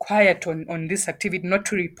quiet on this activity, not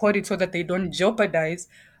to report it so that they don't jeopardize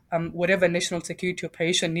whatever national security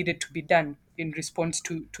operation needed to be done in response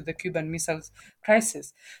to the Cuban Missiles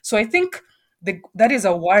Crisis. So I think that is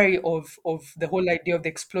a worry of the whole idea of the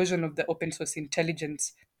explosion of the open source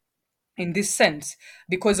intelligence in this sense,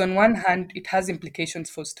 because on one hand it has implications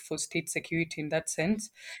for state security in that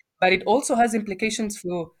sense, but it also has implications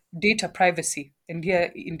for data privacy and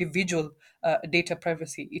individual data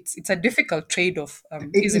privacy. It's a difficult trade-off,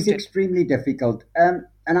 It is isn't it? extremely difficult. And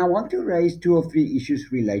I want to raise two or three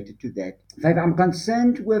issues related to that. In fact, I'm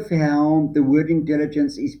concerned with how the word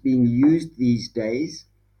intelligence is being used these days,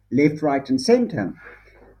 left, right, and center,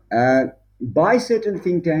 uh, by certain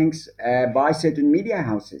think tanks, by certain media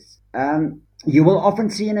houses. You will often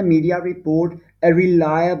see in a media report a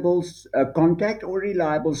reliable contact or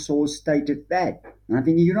reliable source stated that. And I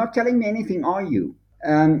think you're not telling me anything, are you?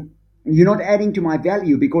 You're not adding to my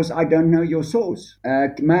value because I don't know your source.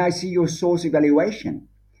 May I see your source evaluation?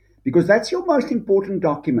 Because that's your most important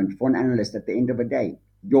document for an analyst at the end of the day,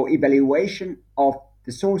 your evaluation of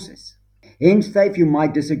the sources. Hence, Dave, you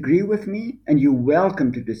might disagree with me, and you're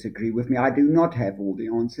welcome to disagree with me. I do not have all the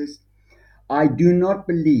answers. I do not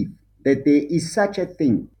believe that there is such a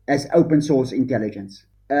thing as open source intelligence.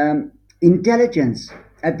 Intelligence,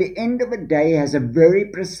 at the end of the day, has a very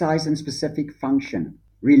precise and specific function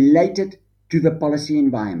related to the policy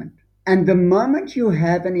environment. And the moment you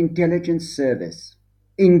have an intelligence service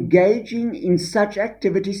engaging in such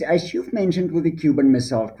activities as you've mentioned with the Cuban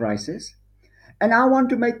Missile Crisis, and I want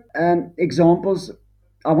to make examples,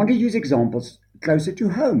 I want to use examples closer to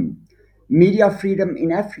home. Media freedom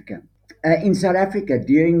in Africa. In South Africa,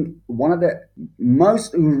 during one of the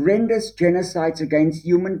most horrendous genocides against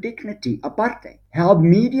human dignity, apartheid, how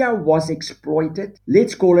media was exploited,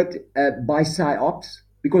 let's call it by psyops,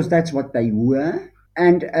 because that's what they were.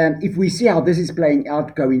 And if we see how this is playing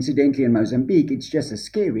out coincidentally in Mozambique, it's just as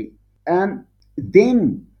scary.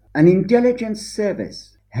 Then an intelligence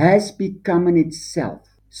service has become in itself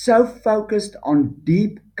so focused on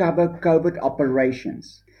deep cover covert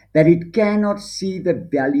operations that it cannot see the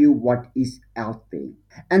value what is out there.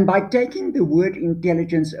 And by taking the word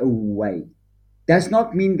intelligence away does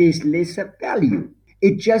not mean there's lesser value.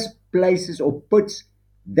 It just places or puts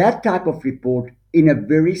that type of report in a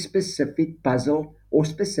very specific puzzle or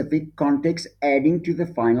specific context, adding to the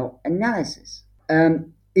final analysis.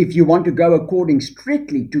 If you want to go according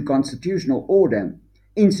strictly to constitutional order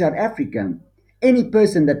in South Africa, any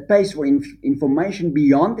person that pays for information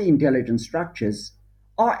beyond the intelligence structures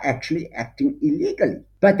are actually acting illegally.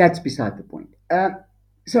 But that's beside the point.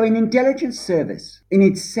 So an intelligence service in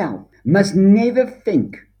itself must never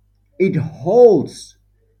think it holds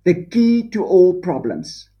the key to all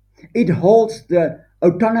problems. It holds the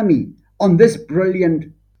autonomy on this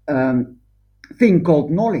brilliant thing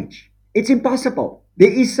called knowledge. It's impossible.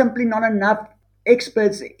 There is simply not enough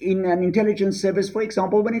experts in an intelligence service, for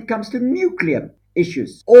example, when it comes to nuclear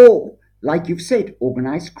issues or, like you've said,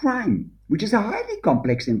 organized crime, which is a highly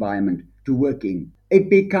complex environment to work in. It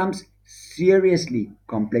becomes seriously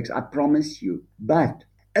complex, I promise you. But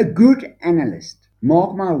a good analyst,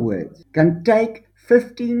 mark my words, can take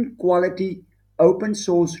 15 quality open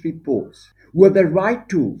source reports with the right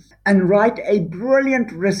tools and write a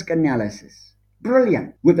brilliant risk analysis.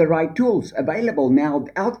 Brilliant, with the right tools available now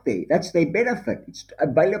out there. That's their benefit. It's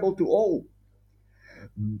available to all.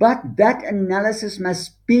 But that analysis must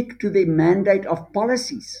speak to the mandate of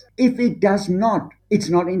policies. If it does not, it's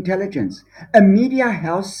not intelligence. A media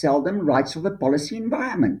house seldom writes for the policy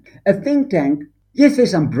environment. A think tank, yes,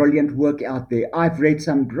 there's some brilliant work out there. I've read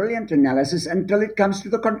some brilliant analysis until it comes to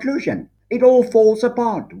the conclusion. It all falls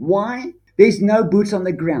apart. Why? There's no boots on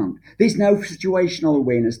the ground. There's no situational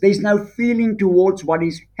awareness. There's no feeling towards what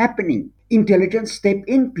is happening. Intelligence, step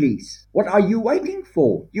in, please. What are you waiting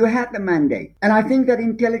for? You have the mandate. And I think that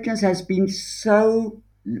intelligence has been so,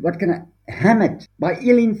 hammered by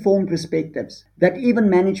ill-informed perspectives that even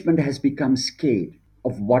management has become scared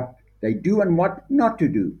of what they do and what not to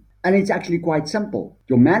do. And it's actually quite simple.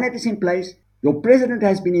 Your mandate is in place. Your president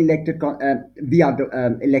has been elected via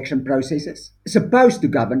election processes, supposed to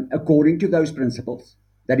govern according to those principles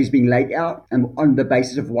that is being laid out and on the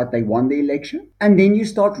basis of what they won the election. And then you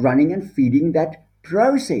start running and feeding that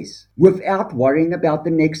process without worrying about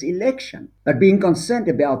the next election, but being concerned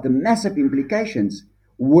about the massive implications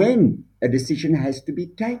when a decision has to be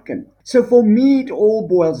taken. So for me, it all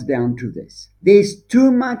boils down to this. There's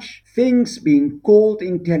too much things being called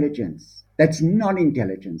intelligence. That's not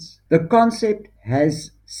intelligence. The concept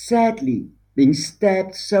has sadly been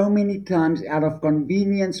stabbed so many times out of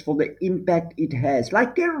convenience for the impact it has,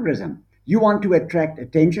 like terrorism. You want to attract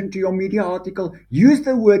attention to your media article, use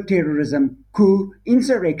the word terrorism, coup,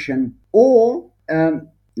 insurrection, or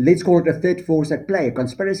let's call it a third force at play, a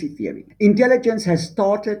conspiracy theory. Intelligence has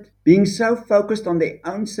started being so focused on their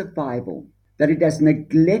own survival that it has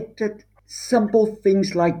neglected simple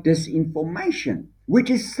things like disinformation, which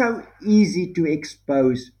is so easy to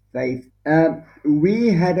expose, Faith. We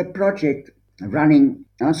had a project running,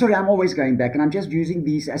 and I'm sorry, I'm always going back, and I'm just using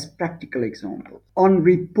these as practical examples, on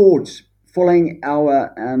reports following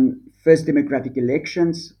our first democratic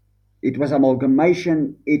elections. It was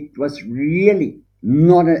amalgamation. It was really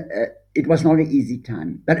not it was not an easy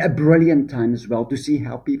time, but a brilliant time as well to see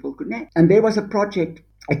how people connect. And there was a project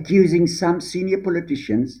accusing some senior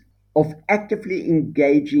politicians of actively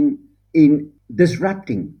engaging in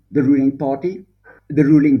disrupting the ruling party, the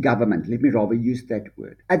ruling government. Let me rather use that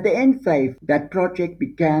word. At the end, Faith, that project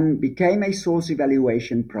became a source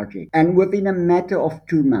evaluation project. And within a matter of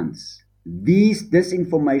 2 months, these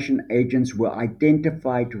disinformation agents were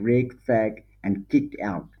identified, red flagged, and kicked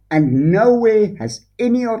out. And nowhere has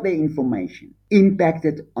any of their information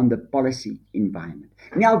impacted on the policy environment.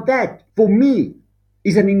 Now, that, for me,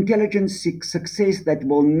 is an intelligence success that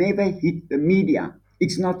will never hit the media.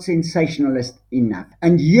 It's not sensationalist enough.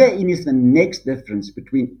 And herein is the next difference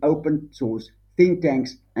between open source think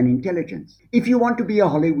tanks and intelligence. If you want to be a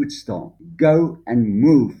Hollywood star, go and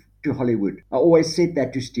move to Hollywood. I always said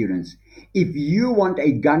that to students. If you want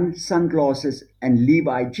a gun, sunglasses, and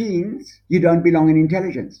Levi jeans, you don't belong in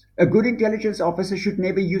intelligence. A good intelligence officer should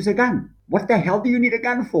never use a gun. What the hell do you need a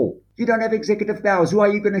gun for? You don't have executive powers. Who are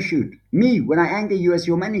you going to shoot? Me, when I anger you as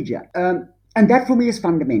your manager. And that for me is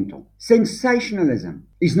fundamental. Sensationalism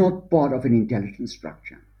is not part of an intelligence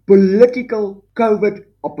structure. Political covert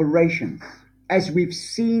operations, as we've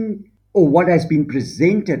seen, or what has been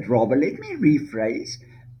presented rather, let me rephrase,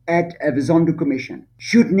 at a Zondo Commission,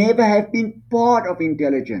 should never have been part of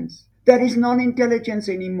intelligence. That is non-intelligence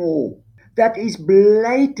anymore. That is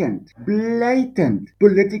blatant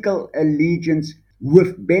political allegiance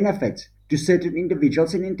with benefits to certain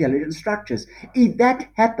individuals in intelligence structures. If that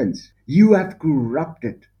happens, you have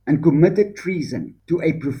corrupted and committed treason to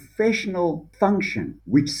a professional function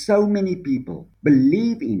which so many people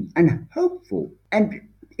believe in and hope for. And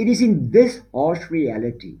it is in this harsh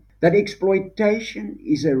reality that exploitation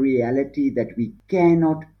is a reality that we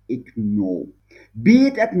cannot ignore, be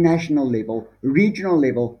it at national level, regional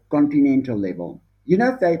level, continental level. You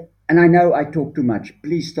know, and I know I talk too much.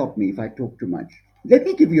 Please stop me if I talk too much. Let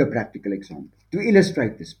me give you a practical example to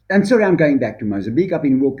illustrate this. And sorry, I'm going back to Mozambique. I've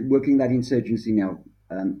been working that insurgency now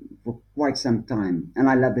for quite some time, and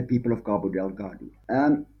I love the people of Cabo Delgado.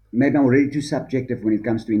 Maybe I'm already too subjective when it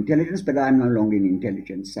comes to intelligence, but I'm no longer in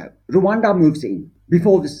intelligence. So Rwanda moves in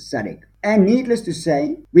before the SADC. And needless to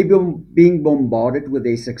say, we've been being bombarded with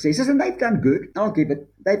their successes, and they've done good. I'll give it,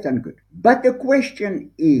 they've done good. But the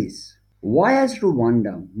question is, why has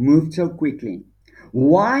Rwanda moved so quickly?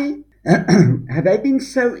 Why have they been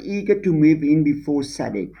so eager to move in before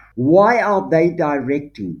SADC? Why are they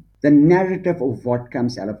directing the narrative of what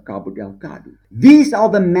comes out of Cabo Delgado? These are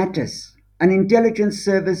the matters an intelligence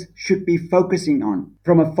service should be focusing on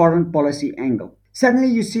from a foreign policy angle. Suddenly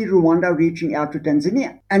you see Rwanda reaching out to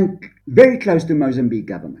Tanzania and very close to Mozambique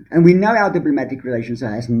government. And we know our diplomatic relations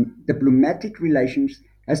has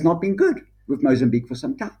not been good with Mozambique for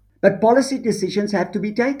some time. But policy decisions have to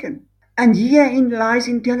be taken. And herein lies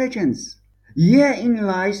intelligence. Herein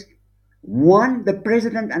lies, one, the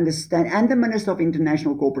president and the Minister of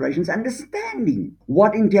International Corporations understanding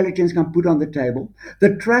what intelligence can put on the table,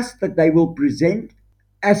 the trust that they will present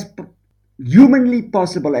as humanly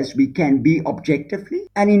possible as we can be objectively,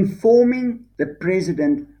 and informing the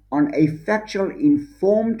president on a factual,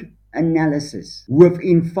 informed analysis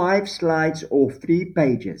within 5 slides or 3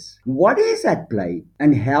 pages. What is at play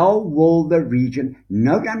and how will the region,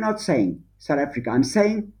 note I'm not saying South Africa, I'm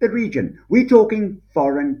saying the region. We're talking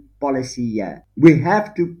foreign policy here. We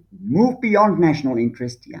have to move beyond national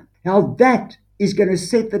interest here. How that is going to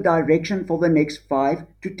set the direction for the next 5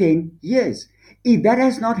 to 10 years. If that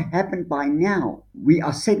has not happened by now, we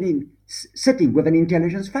are sitting with an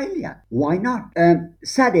intelligence failure. Why not?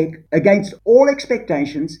 SADC, against all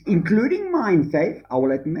expectations, including mine, Faith, I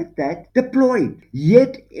will admit that, deployed.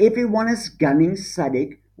 Yet everyone is gunning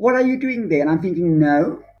SADC. What are you doing there? And I'm thinking,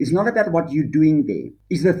 no, it's not about what you're doing there.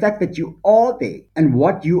 It's the fact that you are there and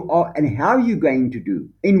what you are and how you're going to do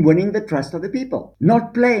in winning the trust of the people.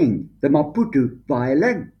 Not playing the Maputo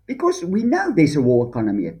violin, because we know there's a war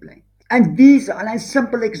economy at play. And these are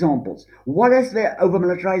simple examples. What does the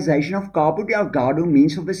over-militarization of Cabo Delgado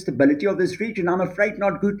means for the stability of this region? I'm afraid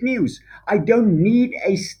not good news. I don't need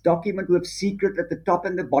a document with secret at the top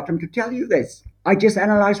and the bottom to tell you this. I just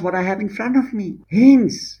analyze what I have in front of me.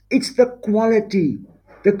 Hence, it's the quality,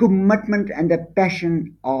 the commitment and the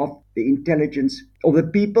passion of the intelligence, of the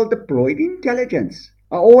people deployed in intelligence.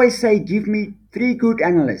 I always say, give me 3 good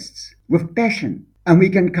analysts with passion, and we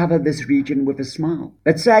can cover this region with a smile.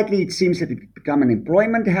 But sadly, it seems that it's become an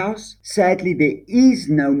employment house. Sadly, there is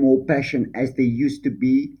no more passion as there used to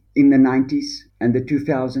be in the 90s and the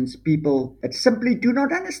 2000s. People that simply do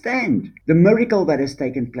not understand the miracle that has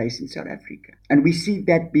taken place in South Africa. And we see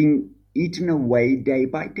that being eaten away day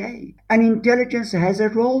by day. And intelligence has a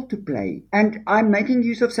role to play. And I'm making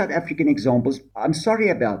use of South African examples. I'm sorry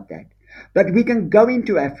about that. But we can go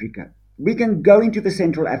into Africa. We can go into the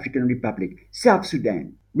Central African Republic, South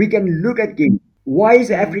Sudan. We can look at Guinea. Why is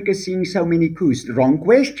Mm. Africa seeing so many coups? Wrong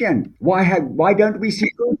question. Why don't we see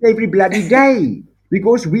coups every bloody day?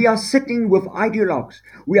 Because we are sitting with ideologues.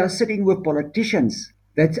 We are sitting with politicians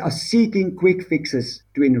that are seeking quick fixes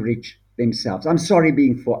to enrich themselves. I'm sorry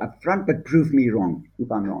being for upfront, but prove me wrong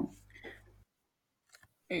if I'm wrong.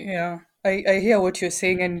 Yeah, I hear what you're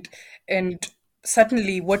saying, and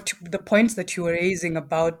certainly what the points that you were raising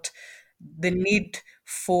about the need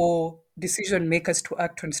for decision makers to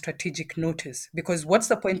act on strategic notice. Because what's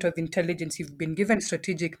the point of intelligence? You've been given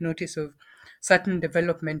strategic notice of certain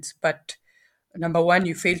developments, but number one,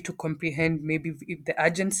 you fail to comprehend maybe the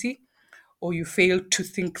urgency, or you fail to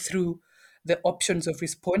think through the options of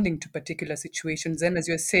responding to particular situations. Then, as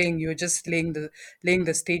you're saying, you're just laying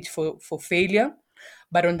the stage for failure.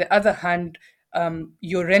 But on the other hand,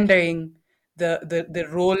 you're rendering the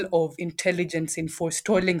role of intelligence in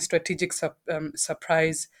forestalling strategic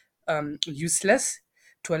surprise useless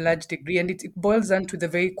to a large degree. And it boils down to the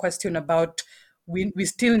very question about we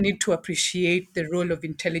still need to appreciate the role of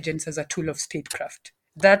intelligence as a tool of statecraft.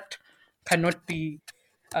 That cannot be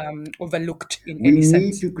overlooked in We any need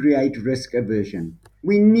sense. to create risk aversion.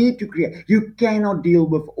 We need to create, you cannot deal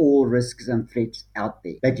with all risks and threats out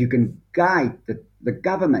there, but you can guide the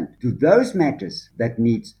government to those matters that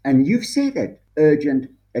needs, and you've said it, urgent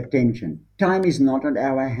attention. Time is not on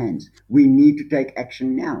our hands. We need to take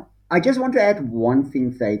action now. I just want to add one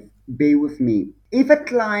thing, Faith. Bear with me. If a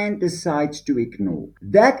client decides to ignore,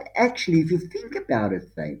 that actually, if you think about it,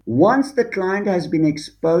 Faith, once the client has been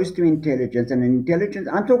exposed to intelligence, and intelligence,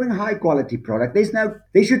 I'm talking high quality product,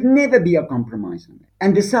 there should never be a compromise on it,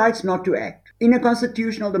 and decides not to act. In a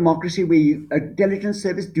constitutional democracy where intelligence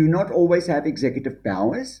service do not always have executive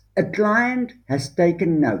powers, a client has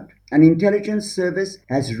taken note. An intelligence service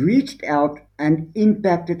has reached out and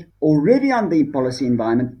impacted already on the policy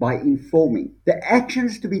environment by informing. The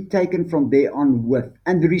actions to be taken from there on with,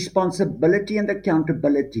 and the responsibility and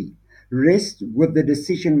accountability rest with the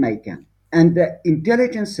decision maker. And the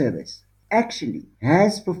intelligence service actually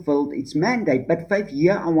has fulfilled its mandate. But Faith,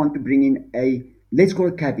 here I want to bring in a, let's call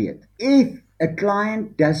it caveat. If a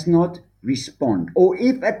client does not respond, or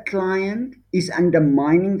if a client is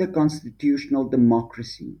undermining the constitutional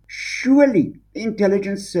democracy, surely the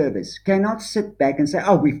intelligence service cannot sit back and say,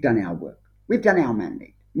 oh, we've done our work, we've done our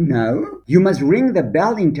mandate. No, you must ring the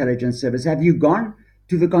bell, intelligence service. Have you gone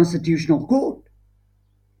to the constitutional court?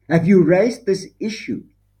 Have you raised this issue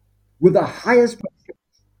with the highest?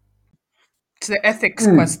 It's the ethics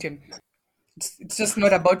Mm. question. It's just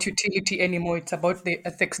not about utility anymore. It's about the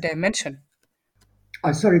ethics dimension.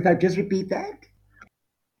 Oh, sorry, if I just repeat that.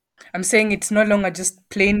 I'm saying it's no longer just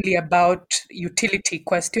plainly about utility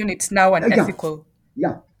question. It's now an Yeah, ethical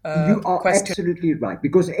yeah, you are question. absolutely right,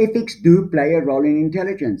 because ethics do play a role in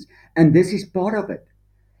intelligence, and this is part of it.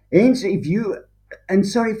 Hence, if you, and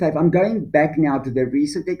sorry, Faith, I'm going back now to the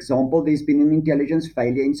recent example. There's been an intelligence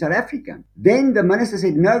failure in South Africa. Then the minister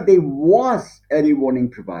said, no, there was early warning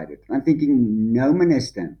provided. I'm thinking, no,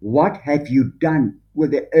 minister, what have you done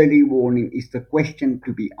with the early warning is the question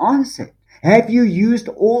to be answered. Have you used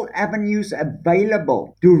all avenues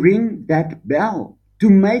available to ring that bell? To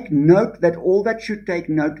make note that all that should take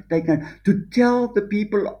note, to tell the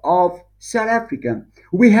people of South Africa,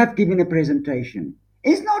 we have given a presentation.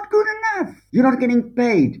 It's not good enough. You're not getting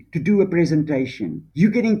paid to do a presentation. You're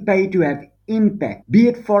getting paid to have impact, be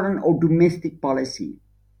it foreign or domestic policy.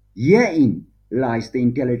 Herein lies the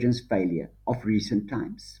intelligence failure of recent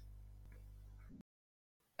times.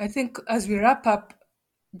 I think as we wrap up,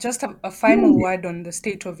 just a final Hmm. word on the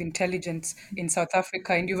state of intelligence in South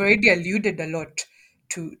Africa, and you've already alluded a lot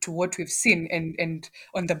to what we've seen, and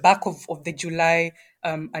on the back of the July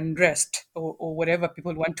unrest, or whatever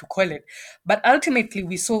people want to call it. But ultimately,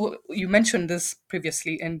 we saw, you mentioned this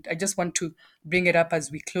previously, and I just want to bring it up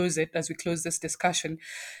as we close this discussion.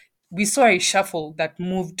 We saw a shuffle that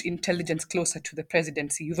moved intelligence closer to the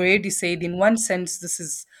presidency. You've already said, in one sense, this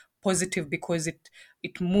is positive because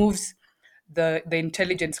it moves the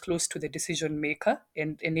intelligence close to the decision maker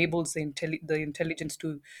and enables the intelligence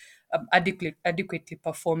to adequately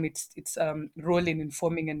perform its role in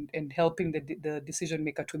informing and helping the decision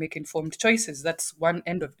maker to make informed choices. That's one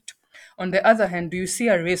end of it. On the other hand, do you see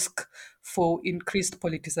a risk for increased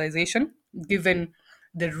politicization, given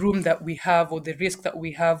the room that we have, or the risk that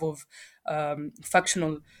we have of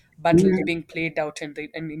factional battles Yeah. being played out, and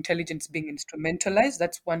intelligence being instrumentalized?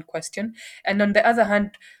 That's one question. And on the other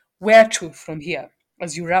hand, where to from here?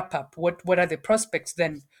 As you wrap up, what are the prospects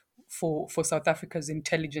then for South Africa's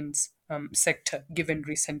intelligence sector, given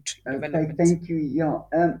recent Okay, developments? thank you.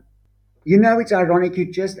 Yeah. You know, it's ironic.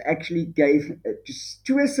 You just actually gave, just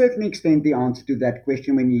to a certain extent, the answer to that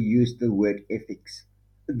question when you used the word ethics.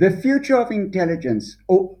 The future of intelligence,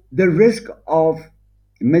 or the risk of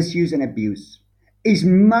misuse and abuse, is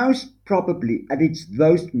most probably at its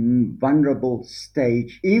most vulnerable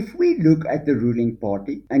stage if we look at the ruling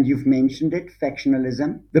party, and you've mentioned it,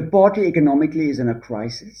 factionalism. The party economically is in a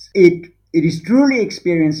crisis. It is truly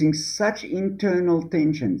experiencing such internal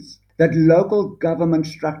tensions that local government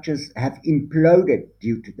structures have imploded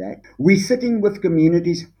due to that. We're sitting with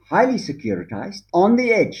communities highly securitized, on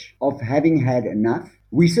the edge of having had enough.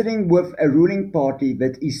 We're sitting with a ruling party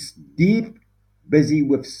that is deep busy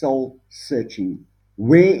with soul searching.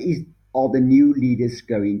 Are the new leaders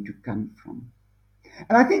going to come from?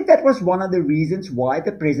 And I think that was one of the reasons why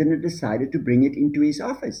the president decided to bring it into his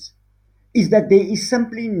office, is that there is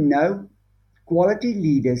simply no quality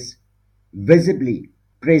leaders visibly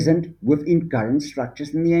present within current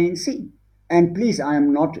structures in the ANC. And please, I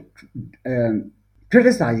am not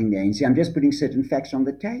criticizing the ANC, I'm just putting certain facts on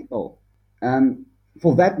the table.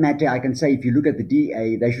 For that matter, I can say if you look at the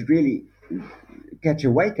DA, they should really catch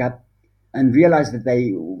a wake up and realize that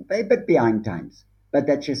they're a bit behind times. But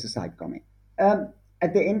that's just a side comment.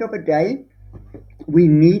 At the end of the day, we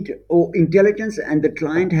need, or intelligence and the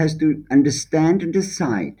client has to understand and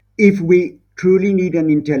decide if we truly need an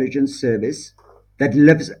intelligence service that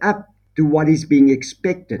lives up to what is being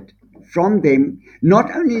expected from them,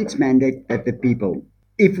 not only its mandate but the people.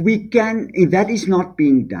 If that is not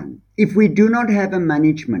being done, if we do not have a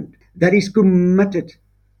management that is committed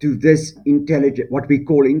to this intelligence, what we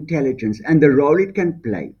call intelligence, and the role it can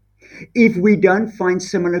play, if we don't find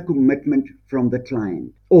similar commitment from the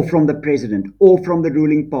client or from the president or from the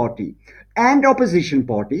ruling party and opposition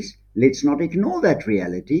parties, let's not ignore that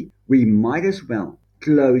reality. We might as well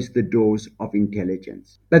close the doors of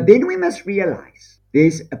intelligence. But then we must realize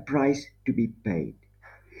there's a price to be paid.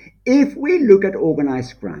 If we look at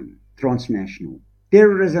organized crime, transnational,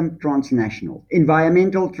 terrorism, transnational,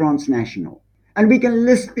 environmental, transnational, and we can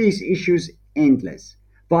list these issues endless,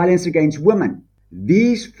 violence against women,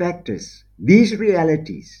 these factors, these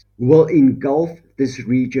realities will engulf this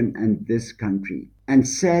region and this country. And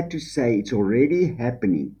sad to say, it's already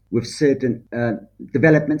happening with certain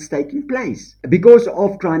developments taking place because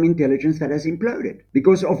of crime intelligence that has imploded,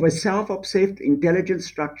 because of a self obsessed intelligence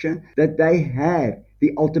structure that they have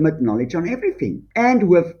the ultimate knowledge on everything. And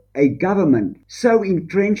with a government so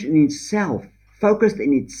entrenched in itself, focused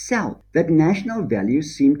in itself, that national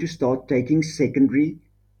values seem to start taking secondary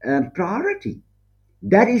priority.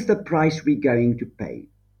 That is the price we're going to pay.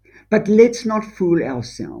 But let's not fool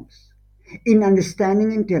ourselves. In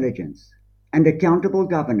understanding intelligence and accountable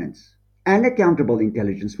governance, and accountable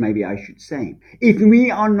intelligence, maybe I should say, if we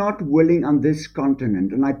are not willing on this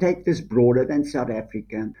continent, and I take this broader than South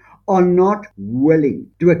Africa, are not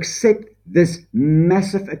willing to accept this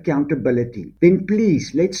massive accountability, then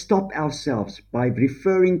please let's stop ourselves by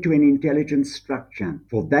referring to an intelligence structure.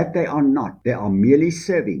 For that they are not. They are merely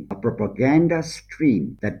serving a propaganda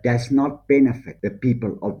stream that does not benefit the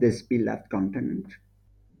people of this beloved continent.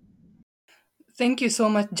 Thank you so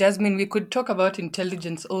much, Jasmine. We could talk about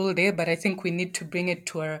intelligence all day, but I think we need to bring it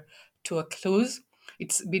to a close.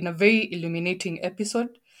 It's been a very illuminating episode.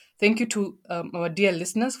 Thank you to our dear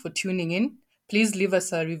listeners for tuning in. Please leave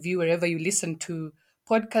us a review wherever you listen to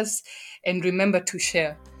podcasts and remember to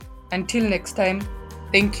share. Until next time,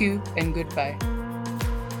 thank you and goodbye.